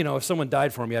 yeah, if someone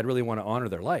died for me, I'd really want to honor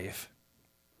their life.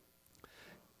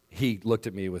 He looked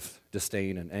at me with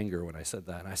disdain and anger when I said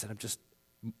that. And I said, I'm just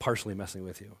partially messing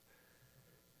with you.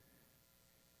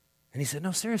 And he said,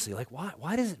 no, seriously, like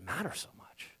why does it matter so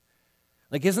much?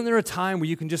 Like, isn't there a time where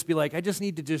you can just be like, I just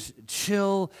need to just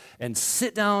chill and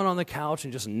sit down on the couch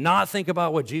and just not think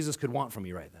about what Jesus could want from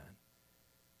me right then?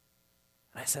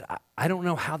 And I said, I don't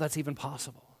know how that's even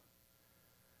possible.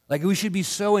 Like, we should be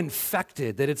so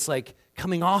infected that it's like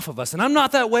coming off of us. And I'm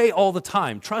not that way all the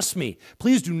time. Trust me.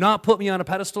 Please do not put me on a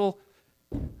pedestal.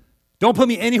 Don't put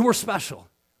me anywhere special.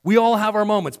 We all have our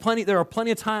moments. There are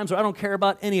plenty of times where I don't care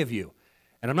about any of you.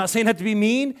 And I'm not saying that to be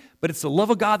mean, but it's the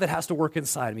love of God that has to work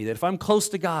inside of me, that if I'm close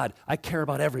to God, I care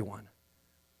about everyone.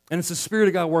 And it's the Spirit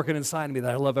of God working inside of me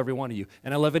that I love every one of you.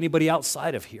 And I love anybody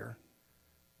outside of here.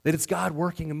 That it's God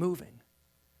working and moving.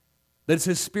 That it's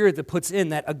His Spirit that puts in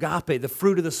that agape. The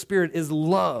fruit of the Spirit is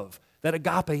love, that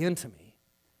agape into me,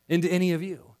 into any of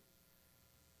you.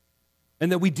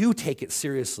 And that we do take it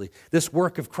seriously, this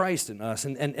work of Christ in us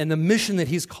and the mission that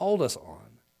He's called us on.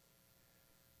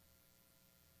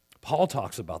 Paul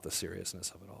talks about the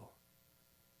seriousness of it all.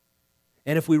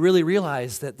 And if we really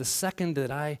realize that the second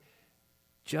that I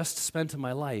just spent in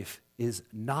my life is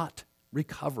not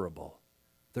recoverable,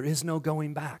 there is no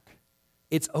going back.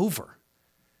 It's over.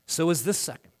 So is this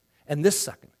second, and this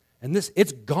second, and this.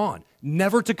 It's gone,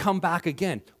 never to come back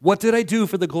again. What did I do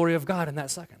for the glory of God in that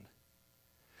second?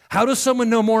 How does someone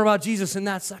know more about Jesus in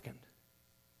that second?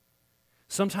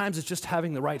 Sometimes it's just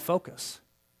having the right focus.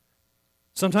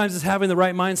 Sometimes it's having the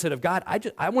right mindset of, God,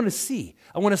 I want to see.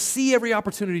 I want to see every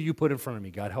opportunity you put in front of me.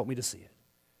 God, help me to see it.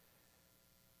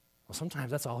 Well,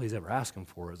 sometimes that's all He's ever asking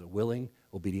for is a willing,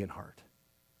 obedient heart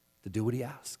to do what He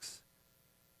asks,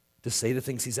 to say the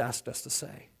things He's asked us to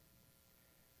say.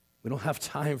 We don't have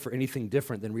time for anything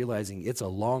different than realizing it's a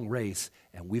long race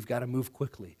and we've got to move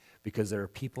quickly because there are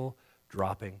people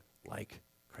dropping like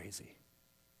crazy.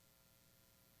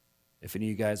 If any of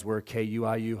you guys wear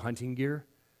KUIU hunting gear,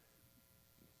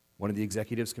 One of the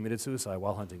executives committed suicide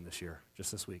while hunting this year,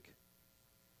 just this week.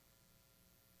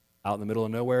 Out in the middle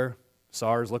of nowhere,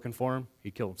 SARS looking for him,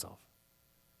 he killed himself.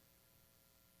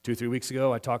 2-3 weeks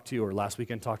ago, I talked to you, or last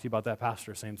weekend, talked to you about that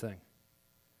pastor, same thing.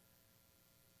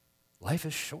 Life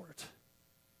is short.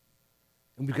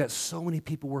 And we've got so many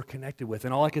people we're connected with.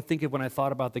 And all I could think of when I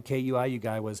thought about the KUIU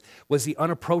guy was he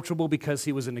unapproachable because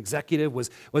he was an executive? Was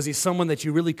he someone that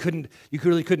you really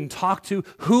couldn't talk to?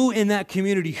 Who in that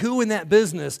community, who in that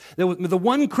business, the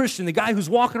one Christian, the guy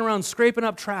who's walking around scraping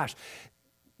up trash,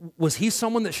 was he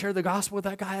someone that shared the gospel with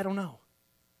that guy? I don't know.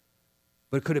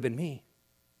 But it could have been me.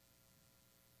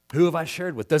 Who have I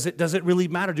shared with? Does it really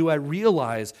matter? Do I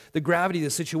realize the gravity of the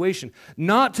situation?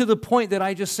 Not to the point that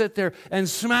I just sit there and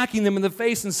smacking them in the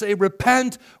face and say,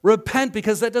 repent, repent,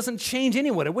 because that doesn't change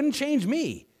anyone. It wouldn't change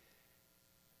me.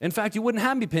 In fact, you wouldn't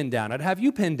have me pinned down. I'd have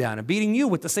you pinned down and beating you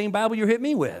with the same Bible you hit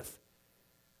me with.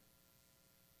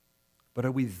 But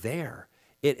are we there?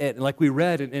 Like we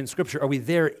read in Scripture, are we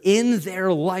there in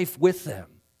their life with them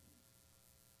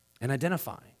and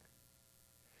identifying?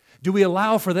 Do we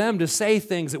allow for them to say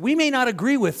things that we may not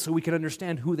agree with so we can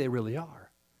understand who they really are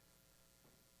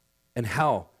and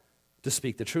how to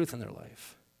speak the truth in their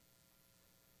life?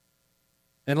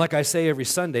 And like I say every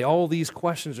Sunday, all these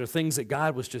questions are things that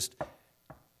God was just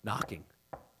knocking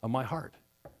on my heart.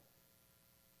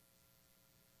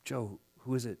 Joe,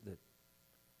 who is it that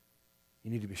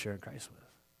you need to be sharing Christ with?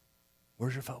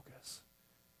 Where's your focus?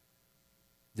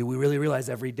 Do we really realize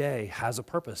every day has a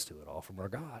purpose to it all from our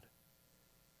God?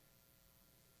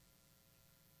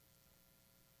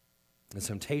 The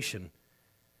temptation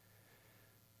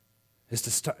is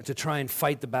to try and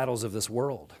fight the battles of this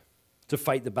world, to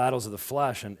fight the battles of the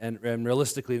flesh. And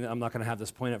realistically, I'm not going to have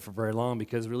this point up for very long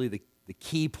because really the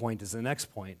key point is the next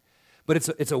point. But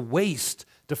it's a waste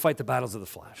to fight the battles of the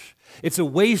flesh. It's a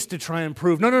waste to try and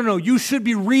prove, no, you should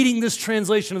be reading this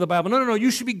translation of the Bible. No, you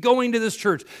should be going to this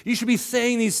church. You should be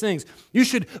saying these things. You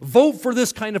should vote for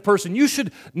this kind of person. You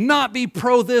should not be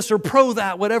pro this or pro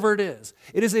that, whatever it is.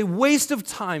 It is a waste of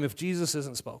time if Jesus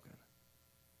isn't spoken.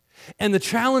 And the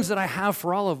challenge that I have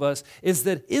for all of us is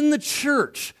that in the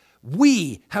church,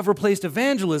 we have replaced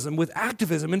evangelism with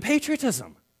activism and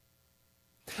patriotism.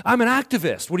 I'm an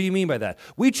activist. What do you mean by that?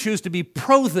 We choose to be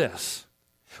pro this.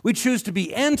 We choose to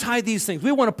be anti these things.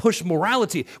 We want to push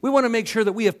morality. We want to make sure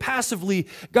that we have passively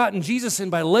gotten Jesus in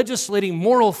by legislating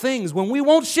moral things when we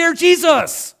won't share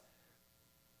Jesus.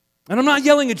 And I'm not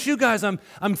yelling at you guys. I'm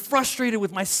frustrated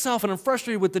with myself and I'm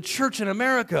frustrated with the church in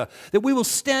America that we will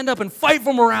stand up and fight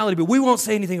for morality, but we won't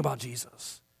say anything about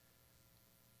Jesus.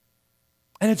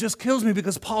 And it just kills me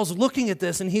because Paul's looking at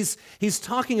this and he's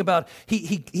talking about,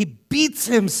 he beats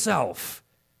himself,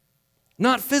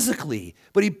 not physically,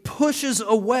 but he pushes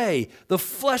away the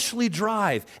fleshly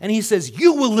drive. And he says,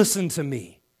 you will listen to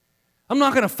me. I'm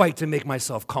not going to fight to make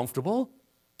myself comfortable.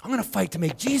 I'm going to fight to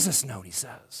make Jesus known, he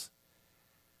says.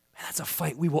 Man, that's a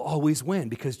fight we will always win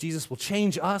because Jesus will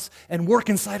change us and work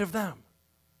inside of them.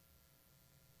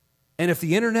 And if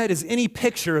the internet is any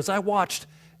picture, as I watched,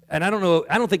 and I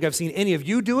don't think I've seen any of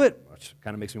you do it, which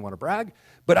kind of makes me want to brag,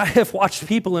 but I have watched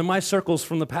people in my circles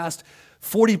from the past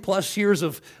 40 plus years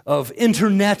of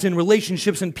internet and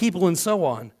relationships and people and so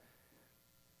on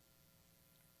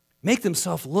make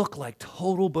themselves look like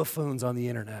total buffoons on the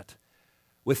internet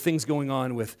with things going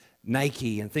on with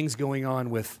Nike and things going on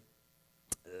with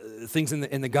things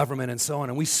in the government and so on.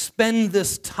 And we spend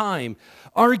this time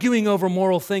arguing over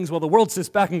moral things while the world sits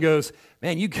back and goes,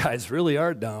 man, you guys really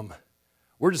are dumb.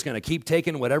 We're just going to keep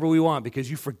taking whatever we want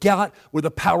because you forgot where the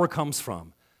power comes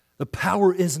from. The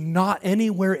power is not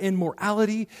anywhere in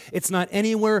morality. It's not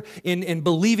anywhere in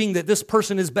believing that this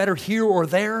person is better here or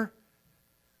there.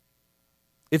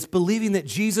 It's believing that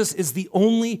Jesus is the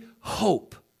only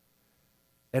hope.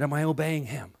 And am I obeying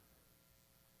him?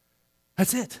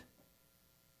 That's it.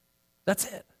 That's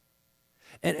it.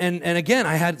 And again,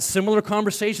 I had similar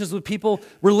conversations with people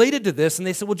related to this, and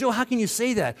they said, well, Joe, how can you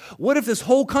say that? What if this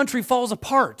whole country falls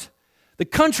apart? The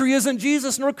country isn't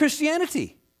Jesus nor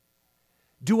Christianity.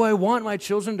 Do I want my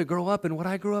children to grow up in what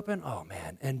I grew up in? Oh,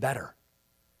 man, and better.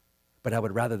 But I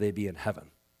would rather they be in heaven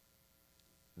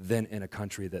than in a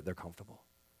country that they're comfortable.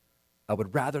 I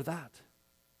would rather that.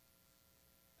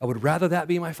 I would rather that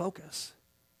be my focus.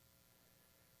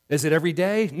 Is it every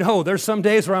day? No, there's some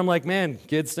days where I'm like, man,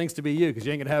 kid, stinks to be you because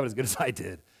you ain't going to have it as good as I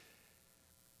did.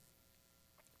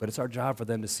 But it's our job for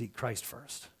them to seek Christ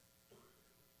first,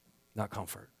 not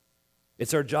comfort.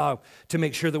 It's our job to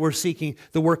make sure that we're seeking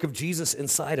the work of Jesus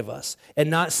inside of us and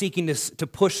not seeking to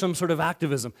push some sort of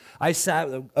activism. I sat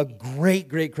with a great,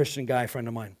 great Christian guy, friend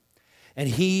of mine, and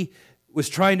he was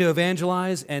trying to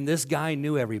evangelize, and this guy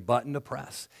knew every button to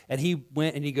press. And he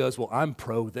went and he goes, well, I'm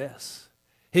pro this.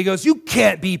 He goes, you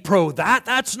can't be pro that.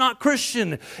 That's not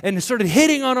Christian. And he started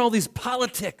hitting on all these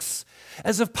politics,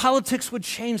 as if politics would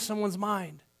change someone's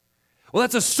mind. Well,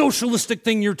 that's a socialistic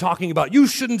thing you're talking about. You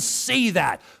shouldn't say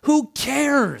that. Who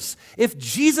cares? If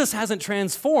Jesus hasn't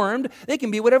transformed, they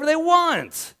can be whatever they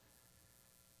want.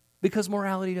 Because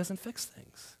morality doesn't fix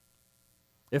things.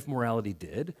 If morality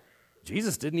did,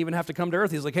 Jesus didn't even have to come to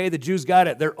earth. He's like, hey, the Jews got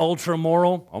it. They're ultra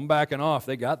moral. I'm backing off.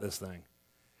 They got this thing.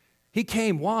 He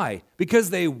came. Why? Because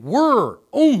they were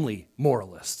only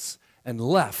moralists and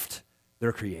left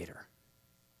their Creator.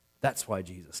 That's why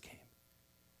Jesus came.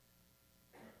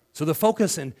 So the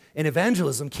focus in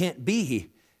evangelism can't be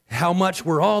how much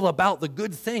we're all about the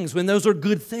good things, when those are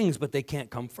good things, but they can't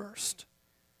come first.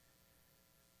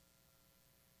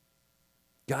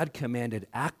 God commanded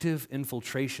active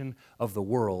infiltration of the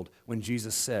world when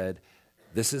Jesus said,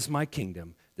 this is my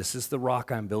kingdom, this is the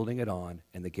rock I'm building it on,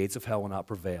 and the gates of hell will not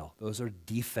prevail. Those are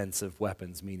defensive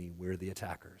weapons, meaning we're the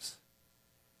attackers.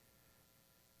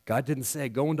 God didn't say,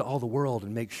 go into all the world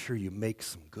and make sure you make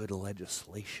some good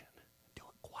legislation. Do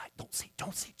it quiet.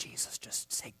 Don't say Jesus,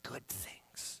 just say good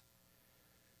things.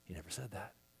 He never said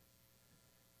that.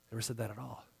 Never said that at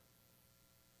all.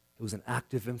 It was an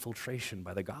active infiltration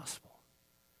by the gospel.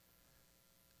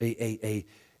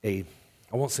 I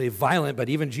won't say violent, but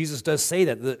even Jesus does say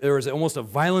that there is almost a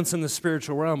violence in the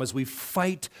spiritual realm as we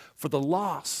fight for the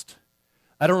lost.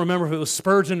 I don't remember if it was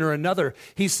Spurgeon or another.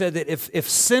 He said that if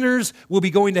sinners will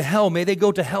be going to hell, may they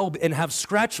go to hell and have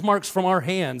scratch marks from our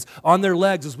hands on their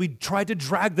legs as we try to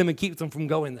drag them and keep them from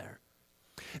going there.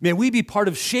 May we be part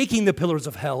of shaking the pillars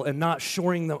of hell and not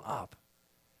shoring them up.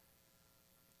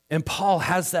 And Paul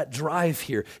has that drive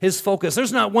here, his focus.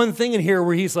 There's not one thing in here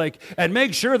where he's like, and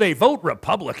make sure they vote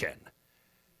Republican.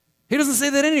 He doesn't say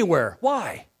that anywhere.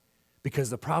 Why? Because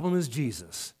the problem is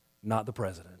Jesus, not the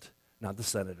president, not the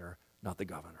senator, not the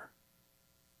governor.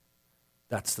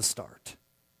 That's the start.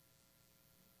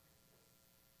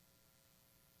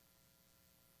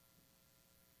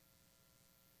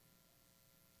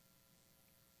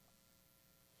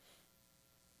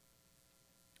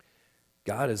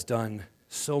 God has done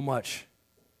so much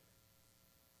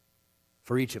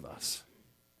for each of us.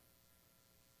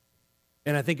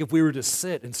 And I think if we were to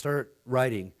sit and start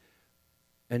writing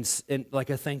and like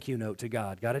a thank you note to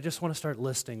God, God, I just want to start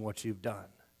listing what you've done.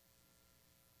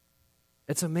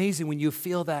 It's amazing when you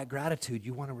feel that gratitude,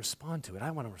 you want to respond to it.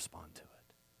 I want to respond to it.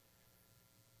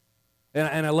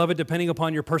 And I love it depending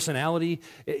upon your personality.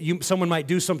 Someone might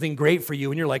do something great for you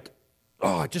and you're like,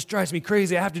 oh, it just drives me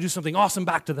crazy. I have to do something awesome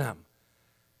back to them.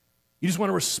 You just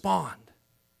want to respond.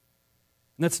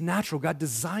 And that's natural. God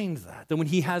designed that. That when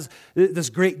he has this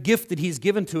great gift that he's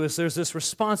given to us, there's this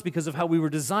response because of how we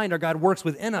were designed. Our God works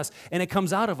within us, and it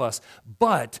comes out of us.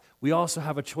 But we also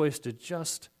have a choice to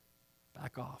just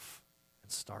back off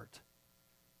and start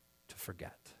to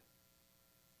forget.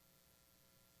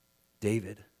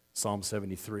 David, Psalm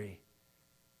 73,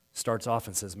 starts off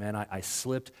and says, man, I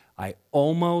slipped. I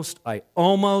almost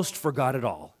forgot it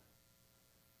all.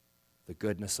 The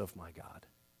goodness of my God.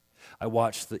 I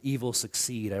watched the evil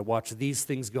succeed. I watched these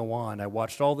things go on. I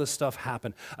watched all this stuff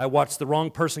happen. I watched the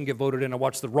wrong person get voted in. I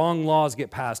watched the wrong laws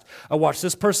get passed. I watched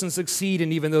this person succeed,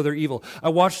 and even though they're evil. I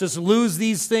watched us lose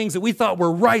these things that we thought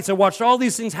were rights. I watched all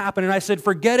these things happen, and I said,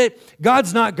 forget it.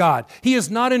 God's not God. He is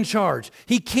not in charge.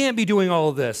 He can't be doing all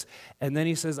of this. And then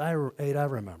he says, I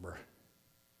remember.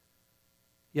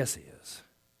 Yes, he is.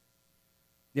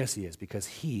 Yes, he is, because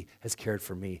he has cared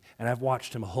for me, and I've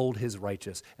watched him hold his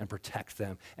righteous and protect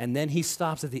them. And then he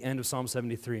stops at the end of Psalm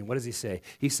 73, and what does he say?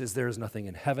 He says, there is nothing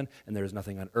in heaven and there is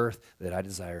nothing on earth that I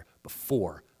desire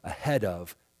ahead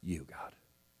of you, God.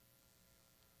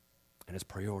 And his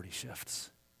priority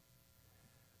shifts.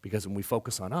 Because when we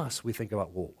focus on us, we think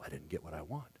about, well, I didn't get what I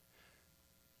want.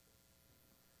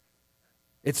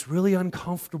 It's really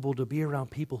uncomfortable to be around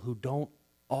people who don't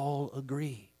all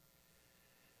agree.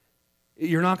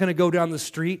 You're not going to go down the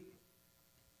street,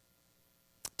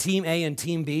 Team A and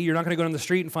Team B. You're not going to go down the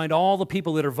street and find all the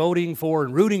people that are voting for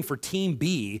and rooting for Team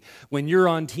B when you're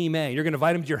on Team A. You're going to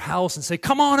invite them to your house and say,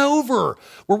 come on over.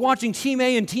 We're watching Team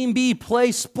A and Team B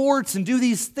play sports and do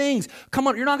these things. Come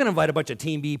on. You're not going to invite a bunch of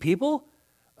Team B people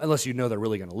unless you know they're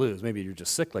really going to lose. Maybe you're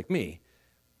just sick like me.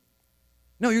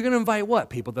 No, you're going to invite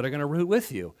what? People that are going to root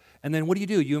with you. And then what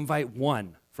do? You invite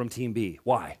one from Team B.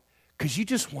 Why? Because you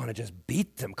just want to just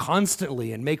beat them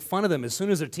constantly and make fun of them as soon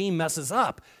as their team messes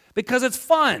up. Because it's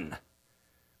fun.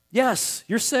 Yes,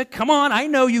 you're sick. Come on, I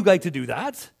know you like to do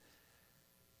that.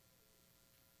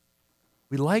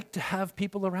 We like to have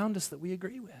people around us that we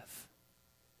agree with.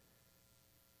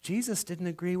 Jesus didn't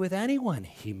agree with anyone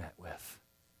he met with.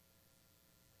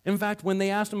 In fact, when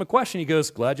they asked him a question, he goes,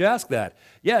 glad you asked that.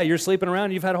 Yeah, you're sleeping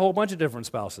around, you've had a whole bunch of different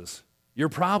spouses. Your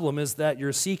problem is that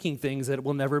you're seeking things that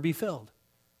will never be filled.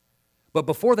 But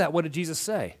before that, what did Jesus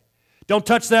say? Don't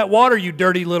touch that water, you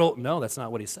dirty little... No, that's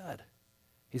not what he said.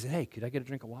 He said, hey, could I get a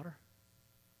drink of water?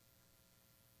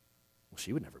 Well,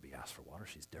 she would never be asked for water.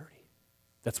 She's dirty.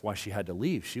 That's why she had to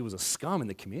leave. She was a scum in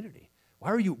the community.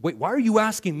 Why are you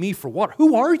asking me for water?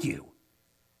 Who are you?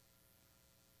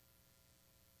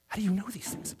 How do you know these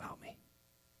things about me?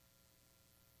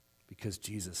 Because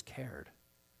Jesus cared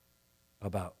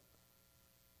about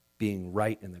being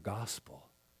right in the gospel.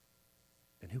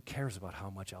 And who cares about how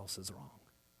much else is wrong?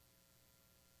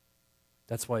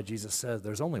 That's why Jesus says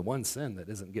there's only one sin that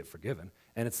doesn't get forgiven,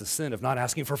 and it's the sin of not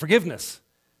asking for forgiveness.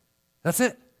 That's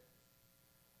it.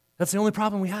 That's the only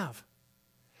problem we have.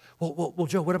 Well,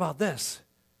 Joe, what about this?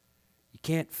 You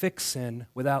can't fix sin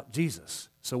without Jesus.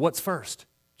 So what's first?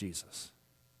 Jesus.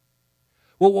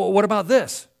 Well, what about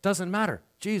this? Doesn't matter.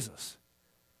 Jesus.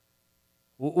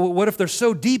 What if they're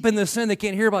so deep in the sin they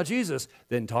can't hear about Jesus?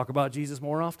 Then talk about Jesus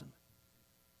more often.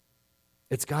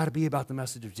 It's got to be about the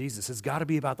message of Jesus. It's got to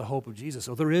be about the hope of Jesus.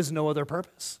 So there is no other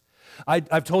purpose.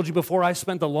 I've told you before, I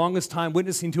spent the longest time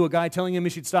witnessing to a guy telling him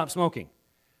he should stop smoking.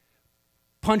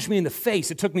 Punched me in the face.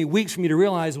 It took me weeks for me to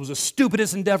realize it was the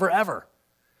stupidest endeavor ever.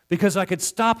 Because I could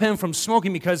stop him from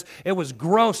smoking because it was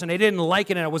gross and I didn't like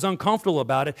it and I was uncomfortable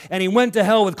about it. And he went to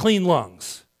hell with clean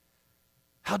lungs.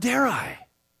 How dare I?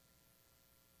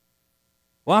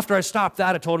 Well, after I stopped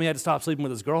that, I told him he had to stop sleeping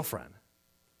with his girlfriend.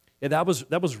 Yeah, that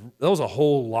was a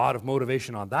whole lot of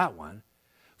motivation on that one.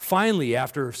 Finally,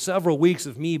 after several weeks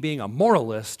of me being a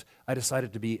moralist, I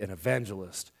decided to be an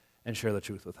evangelist and share the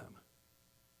truth with him.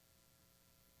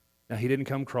 Now, he didn't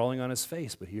come crawling on his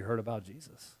face, but he heard about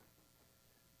Jesus.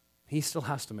 He still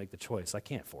has to make the choice. I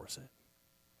can't force it.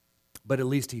 But at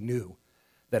least he knew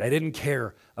that I didn't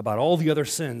care about all the other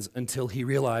sins until he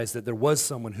realized that there was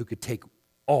someone who could take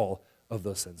all of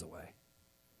those sins away.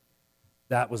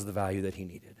 That was the value that he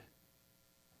needed.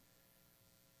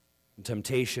 And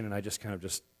temptation, and I just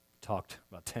talked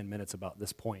about 10 minutes about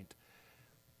this point.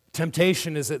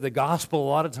 Temptation is that the gospel a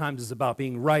lot of times is about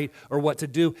being right or what to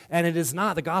do, and it is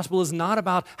not. The gospel is not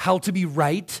about how to be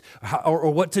right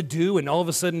or what to do, and all of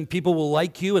a sudden people will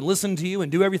like you and listen to you and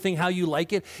do everything how you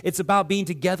like it. It's about being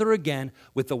together again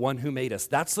with the one who made us.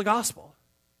 That's the gospel.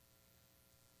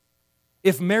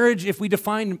 If we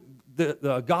define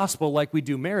the gospel like we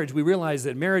do marriage, we realize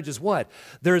that marriage is what?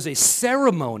 There is a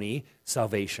ceremony,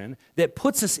 salvation, that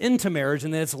puts us into marriage,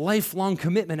 and then it's a lifelong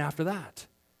commitment after that.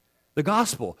 The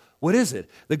gospel, what is it?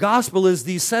 The gospel is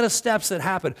these set of steps that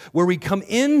happen where we come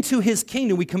into his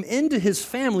kingdom, we come into his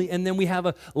family, and then we have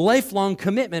a lifelong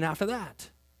commitment after that.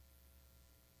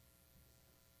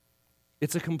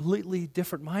 It's a completely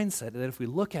different mindset that if we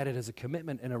look at it as a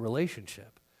commitment in a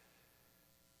relationship,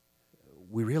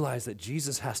 we realize that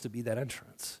Jesus has to be that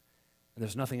entrance, and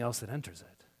there's nothing else that enters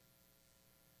it.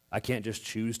 I can't just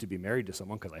choose to be married to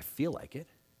someone because I feel like it,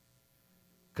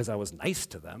 because I was nice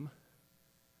to them.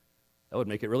 That would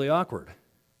make it really awkward.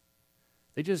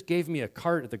 They just gave me a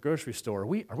cart at the grocery store.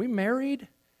 Are we married?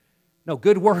 No,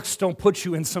 good works don't put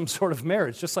you in some sort of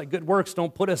marriage, just like good works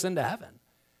don't put us into heaven.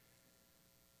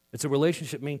 It's a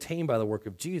relationship maintained by the work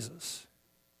of Jesus.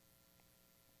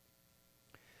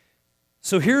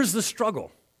 So here's the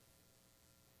struggle.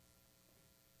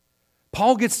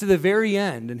 Paul gets to the very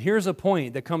end, and here's a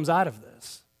point that comes out of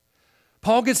this.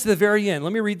 Paul gets to the very end.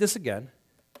 Let me read this again.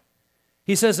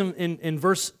 He says in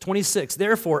verse 26,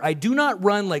 therefore, I do not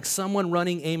run like someone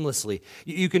running aimlessly.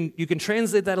 You can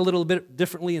translate that a little bit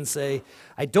differently and say,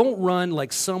 I don't run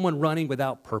like someone running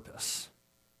without purpose.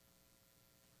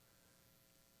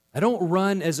 I don't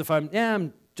run as if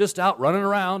I'm just out running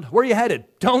around. Where are you headed?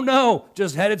 Don't know.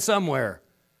 Just headed somewhere.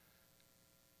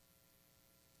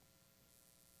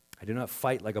 I do not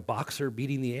fight like a boxer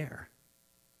beating the air.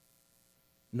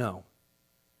 No.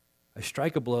 I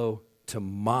strike a blow to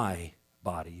my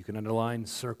body. You can underline,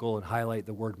 circle, and highlight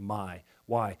the word my.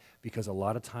 Why? Because a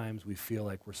lot of times we feel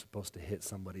like we're supposed to hit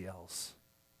somebody else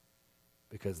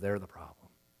because they're the problem.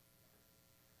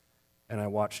 And I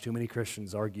watched too many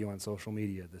Christians argue on social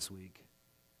media this week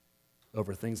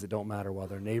over things that don't matter while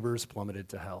their neighbors plummeted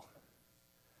to hell.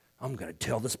 I'm going to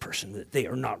tell this person that they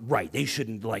are not right. They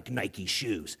shouldn't like Nike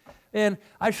shoes. And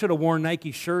I should have worn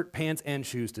Nike shirt, pants, and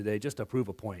shoes today just to prove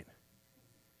a point.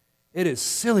 It is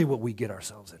silly what we get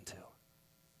ourselves into.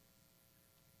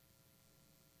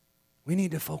 We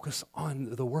need to focus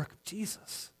on the work of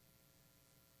Jesus.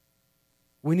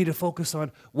 We need to focus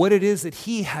on what it is that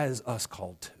he has us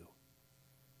called to.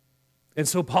 And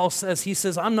so Paul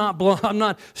says, I'm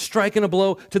not striking a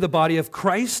blow to the body of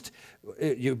Christ.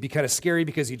 It would be kind of scary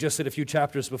because he just said a few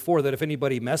chapters before that if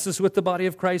anybody messes with the body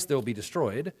of Christ, they'll be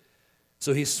destroyed.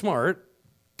 So he's smart.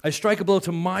 I strike a blow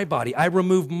to my body. I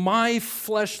remove my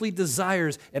fleshly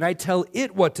desires and I tell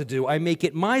it what to do. I make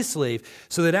it my slave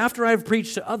so that after I've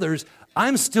preached to others,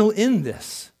 I'm still in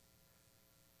this.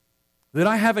 That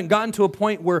I haven't gotten to a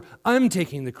point where I'm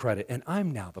taking the credit and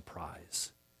I'm now the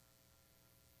prize.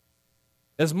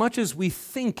 As much as we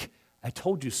think, I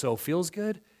told you so, feels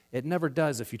good, it never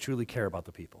does if you truly care about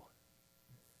the people.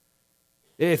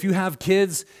 If you have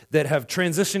kids that have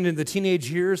transitioned into teenage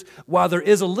years, while there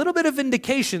is a little bit of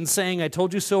indication saying, I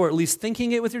told you so, or at least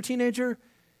thinking it with your teenager,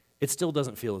 it still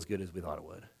doesn't feel as good as we thought it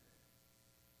would.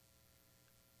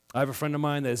 I have a friend of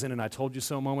mine that is in an I told you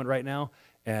so moment right now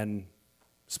and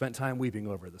spent time weeping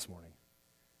over it this morning.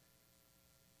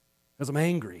 Because I'm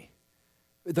angry.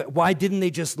 Why didn't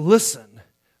they just listen?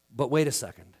 But wait a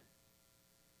second.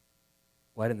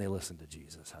 Why didn't they listen to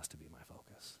Jesus has to be my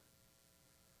focus.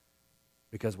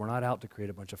 Because we're not out to create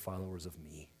a bunch of followers of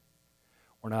me.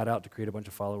 We're not out to create a bunch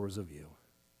of followers of you.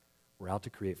 We're out to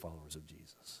create followers of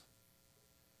Jesus.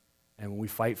 And when we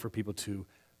fight for people to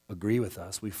agree with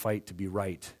us, we fight to be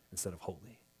right instead of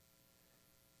holy.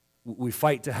 We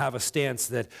fight to have a stance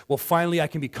that, well, finally I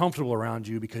can be comfortable around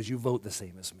you because you vote the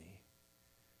same as me.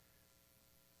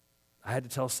 I had to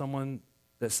tell someone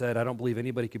that said, I don't believe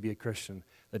anybody could be a Christian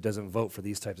that doesn't vote for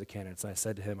these types of candidates. And I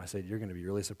said to him, you're going to be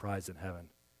really surprised in heaven.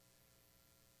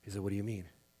 He said, what do you mean?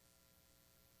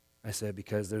 I said,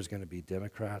 because there's going to be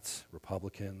Democrats,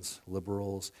 Republicans,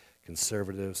 liberals,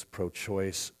 conservatives,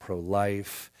 pro-choice,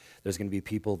 pro-life. There's going to be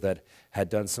people that had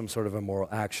done some sort of immoral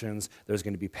actions. There's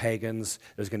going to be pagans.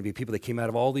 There's going to be people that came out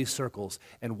of all these circles.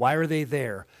 And why are they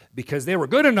there? Because they were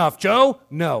good enough, Joe?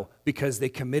 No, because they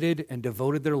committed and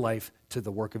devoted their life to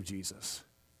the work of Jesus.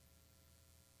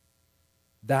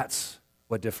 That's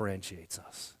what differentiates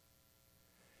us.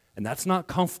 And that's not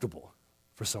comfortable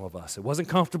for some of us. It wasn't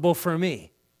comfortable for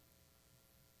me.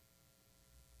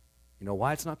 You know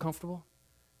why it's not comfortable?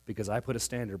 Because I put a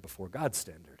standard before God's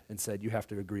standard and said, you have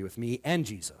to agree with me and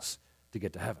Jesus to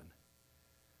get to heaven.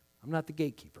 I'm not the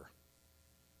gatekeeper.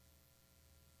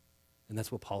 And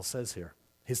that's what Paul says here.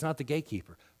 He's not the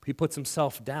gatekeeper. He puts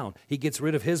himself down. He gets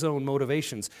rid of his own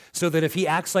motivations so that if he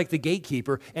acts like the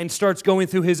gatekeeper and starts going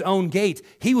through his own gate,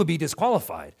 he would be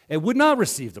disqualified and would not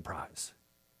receive the prize.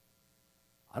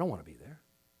 I don't want to be there.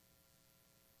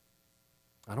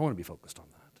 I don't want to be focused on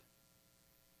that.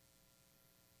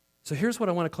 So here's what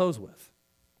I want to close with.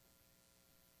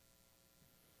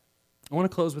 I want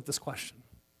to close with this question.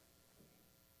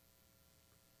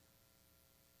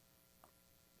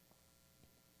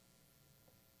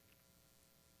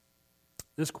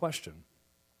 This question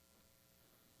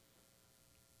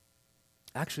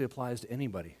actually applies to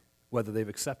anybody, whether they've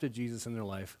accepted Jesus in their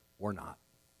life or not.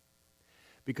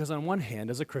 Because on one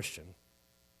hand, as a Christian,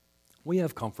 we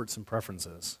have comforts and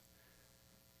preferences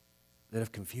that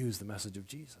have confused the message of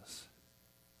Jesus.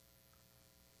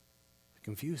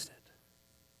 Confused it.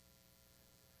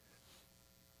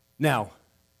 Now,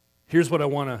 here's what I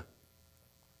want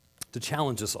to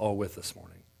challenge us all with this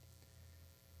morning.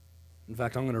 In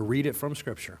fact, I'm going to read it from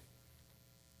Scripture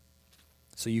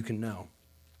so you can know.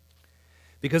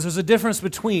 Because there's a difference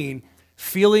between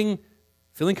feeling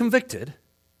convicted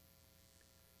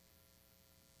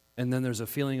and then there's a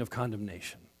feeling of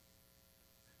condemnation.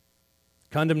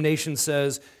 Condemnation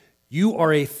says, you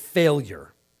are a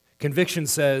failure. Conviction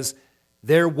says,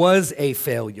 there was a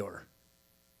failure.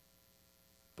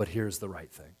 But here's the right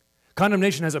thing.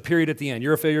 Condemnation has a period at the end.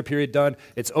 You're a failure, period, done.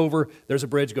 It's over. There's a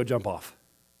bridge, go jump off.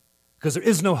 Because there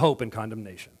is no hope in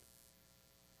condemnation.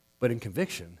 But in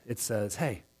conviction, it says,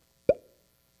 hey,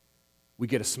 we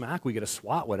get a smack, we get a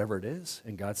swat, whatever it is,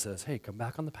 and God says, hey, come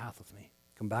back on the path with me.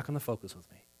 Come back on the focus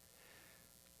with me.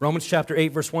 Romans chapter 8,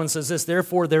 verse 1 says this,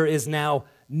 therefore there is now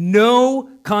no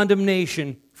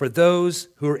condemnation for those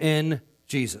who are in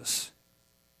Jesus.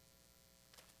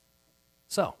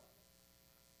 So,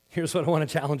 here's what I want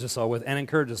to challenge us all with and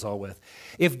encourage us all with.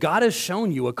 If God has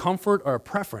shown you a comfort or a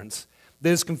preference that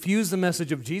has confused the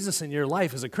message of Jesus in your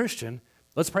life as a Christian,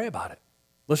 let's pray about it.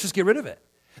 Let's just get rid of it.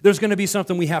 There's going to be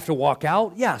something we have to walk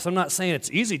out. Yes, I'm not saying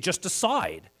it's easy, just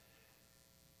decide.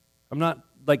 I'm not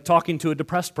like talking to a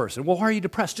depressed person. Well, why are you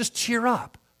depressed? Just cheer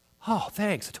up. Oh,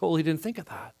 thanks. I totally didn't think of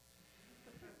that.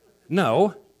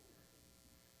 No.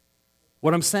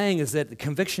 What I'm saying is that the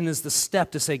conviction is the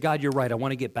step to say, God, you're right. I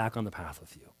want to get back on the path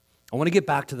with you. I want to get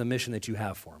back to the mission that you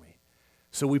have for me.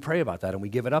 So we pray about that and we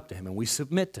give it up to him and we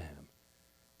submit to him.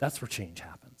 That's where change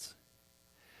happens.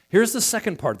 Here's the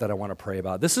second part that I want to pray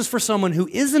about. This is for someone who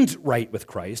isn't right with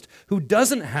Christ, who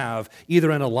doesn't have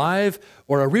either an alive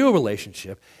or a real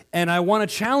relationship. And I want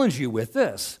to challenge you with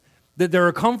this, that there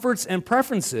are comforts and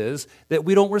preferences that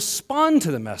we don't respond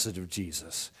to the message of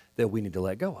Jesus that we need to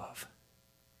let go of.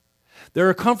 There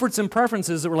are comforts and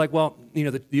preferences that we're like, well,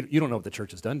 you don't know what the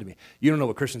church has done to me. You don't know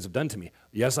what Christians have done to me.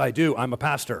 Yes, I do. I'm a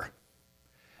pastor.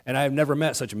 And I have never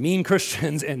met such mean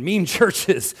Christians and mean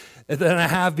churches than I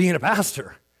have being a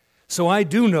pastor. So I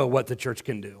do know what the church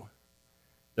can do.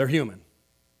 They're human.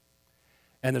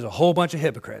 And there's a whole bunch of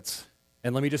hypocrites.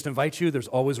 And let me just invite you, there's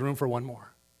always room for one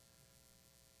more.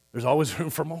 There's always room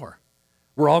for more.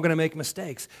 We're all going to make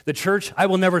mistakes. The church, I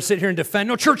will never sit here and defend.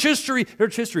 No, church history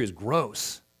is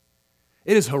gross.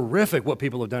 It is horrific what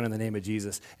people have done in the name of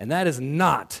Jesus. And that is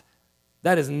not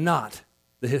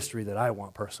the history that I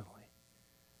want personally.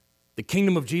 The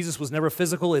kingdom of Jesus was never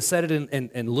physical. It said it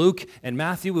in Luke and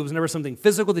Matthew. It was never something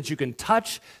physical that you can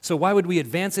touch. So why would we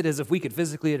advance it as if we could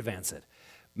physically advance it?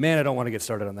 Man, I don't want to get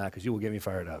started on that because you will get me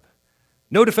fired up.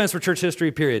 No defense for church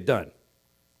history, period, done.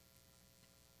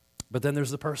 But then there's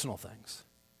the personal things.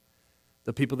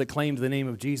 The people that claimed the name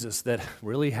of Jesus that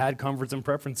really had comforts and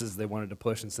preferences they wanted to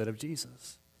push instead of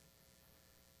Jesus.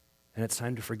 And it's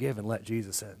time to forgive and let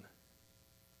Jesus in.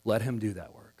 Let him do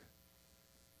that work.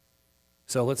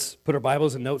 So let's put our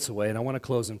Bibles and notes away, and I want to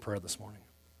close in prayer this morning.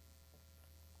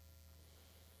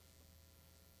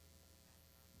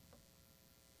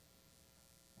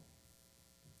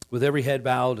 With every head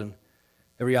bowed and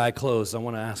every eye closed, I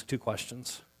want to ask two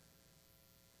questions.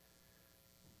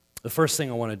 The first thing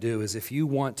I want to do is if you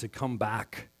want to come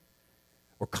back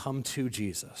or come to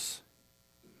Jesus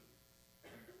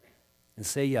and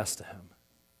say yes to him.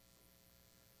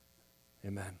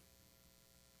 Amen.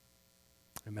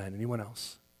 Amen. Anyone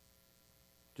else?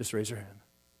 Just raise your hand.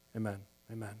 Amen.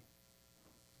 Amen.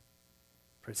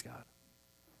 Praise God.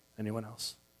 Anyone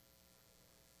else?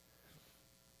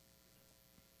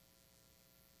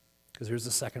 Because here's the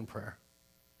second prayer.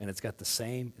 And it's got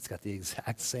the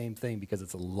exact same thing because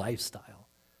it's a lifestyle.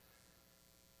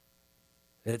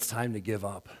 And it's time to give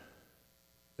up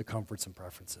the comforts and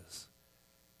preferences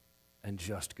and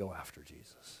just go after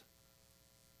Jesus.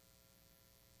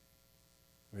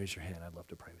 Raise your hand. I'd love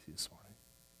to pray with you this morning.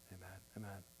 Amen.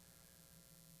 Amen.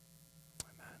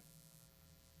 Amen.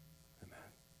 Amen.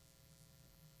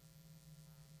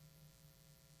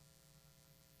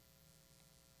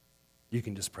 You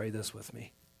can just pray this with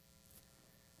me.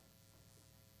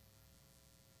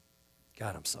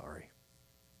 God, I'm sorry.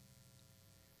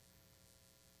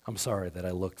 I'm sorry that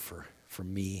I looked for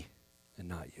me and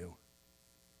not you.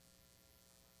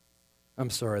 I'm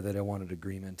sorry that I wanted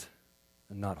agreement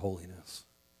and not holiness.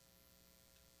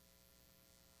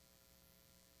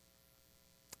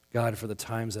 God, for the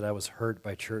times that I was hurt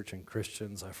by church and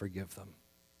Christians, I forgive them.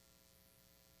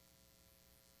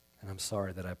 And I'm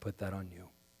sorry that I put that on you.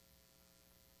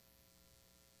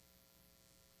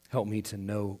 Help me to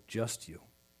know just you.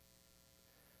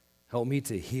 Help me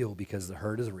to heal because the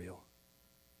hurt is real.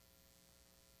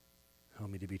 Help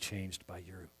me to be changed by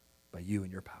you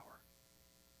and your power.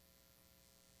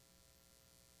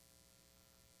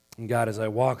 And God, as I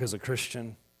walk as a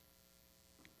Christian,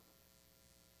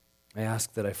 I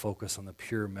ask that I focus on the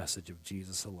pure message of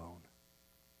Jesus alone.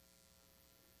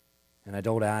 And I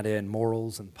don't add in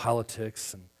morals and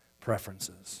politics and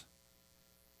preferences,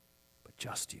 but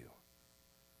just you.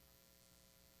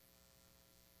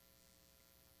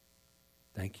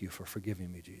 Thank you for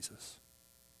forgiving me, Jesus.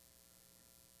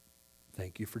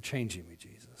 Thank you for changing me,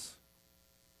 Jesus.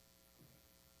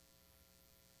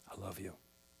 I love you.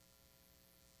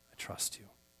 I trust you.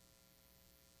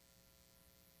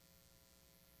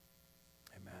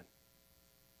 Amen.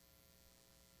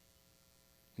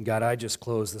 And God, I just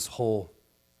close this whole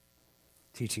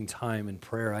teaching time in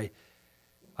prayer.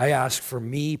 I ask for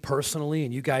me personally,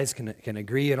 and you guys can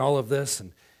agree in all of this,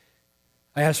 and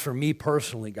I ask for me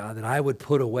personally, God, that I would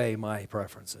put away my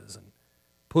preferences and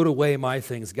put away my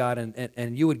things, God,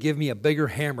 and you would give me a bigger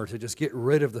hammer to just get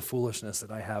rid of the foolishness that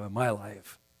I have in my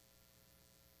life.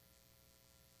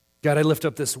 God, I lift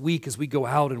up this week as we go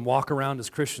out and walk around as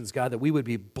Christians, God, that we would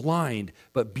be blind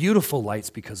but beautiful lights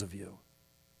because of you.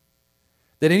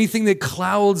 That anything that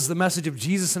clouds the message of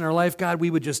Jesus in our life, God, we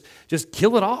would just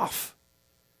kill it off.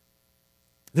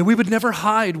 That we would never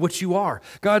hide what you are.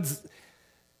 God,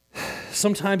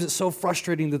 sometimes it's so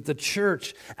frustrating that the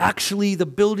church, actually the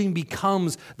building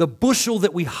becomes the bushel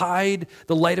that we hide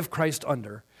the light of Christ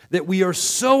under. That we are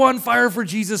so on fire for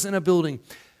Jesus in a building,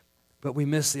 but we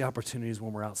miss the opportunities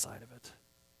when we're outside of it.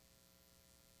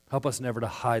 Help us never to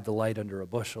hide the light under a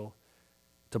bushel,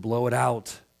 to blow it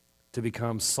out, to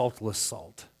become saltless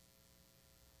salt.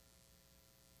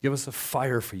 Give us a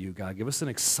fire for you, God. Give us an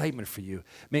excitement for you.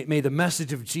 May the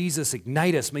message of Jesus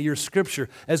ignite us. May your scripture,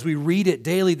 as we read it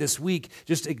daily this week,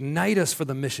 just ignite us for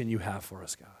the mission you have for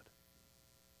us, God.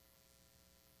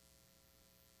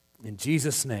 In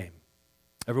Jesus' name.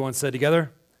 Everyone said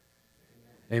together?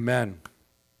 Amen.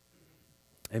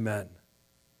 Amen. Amen.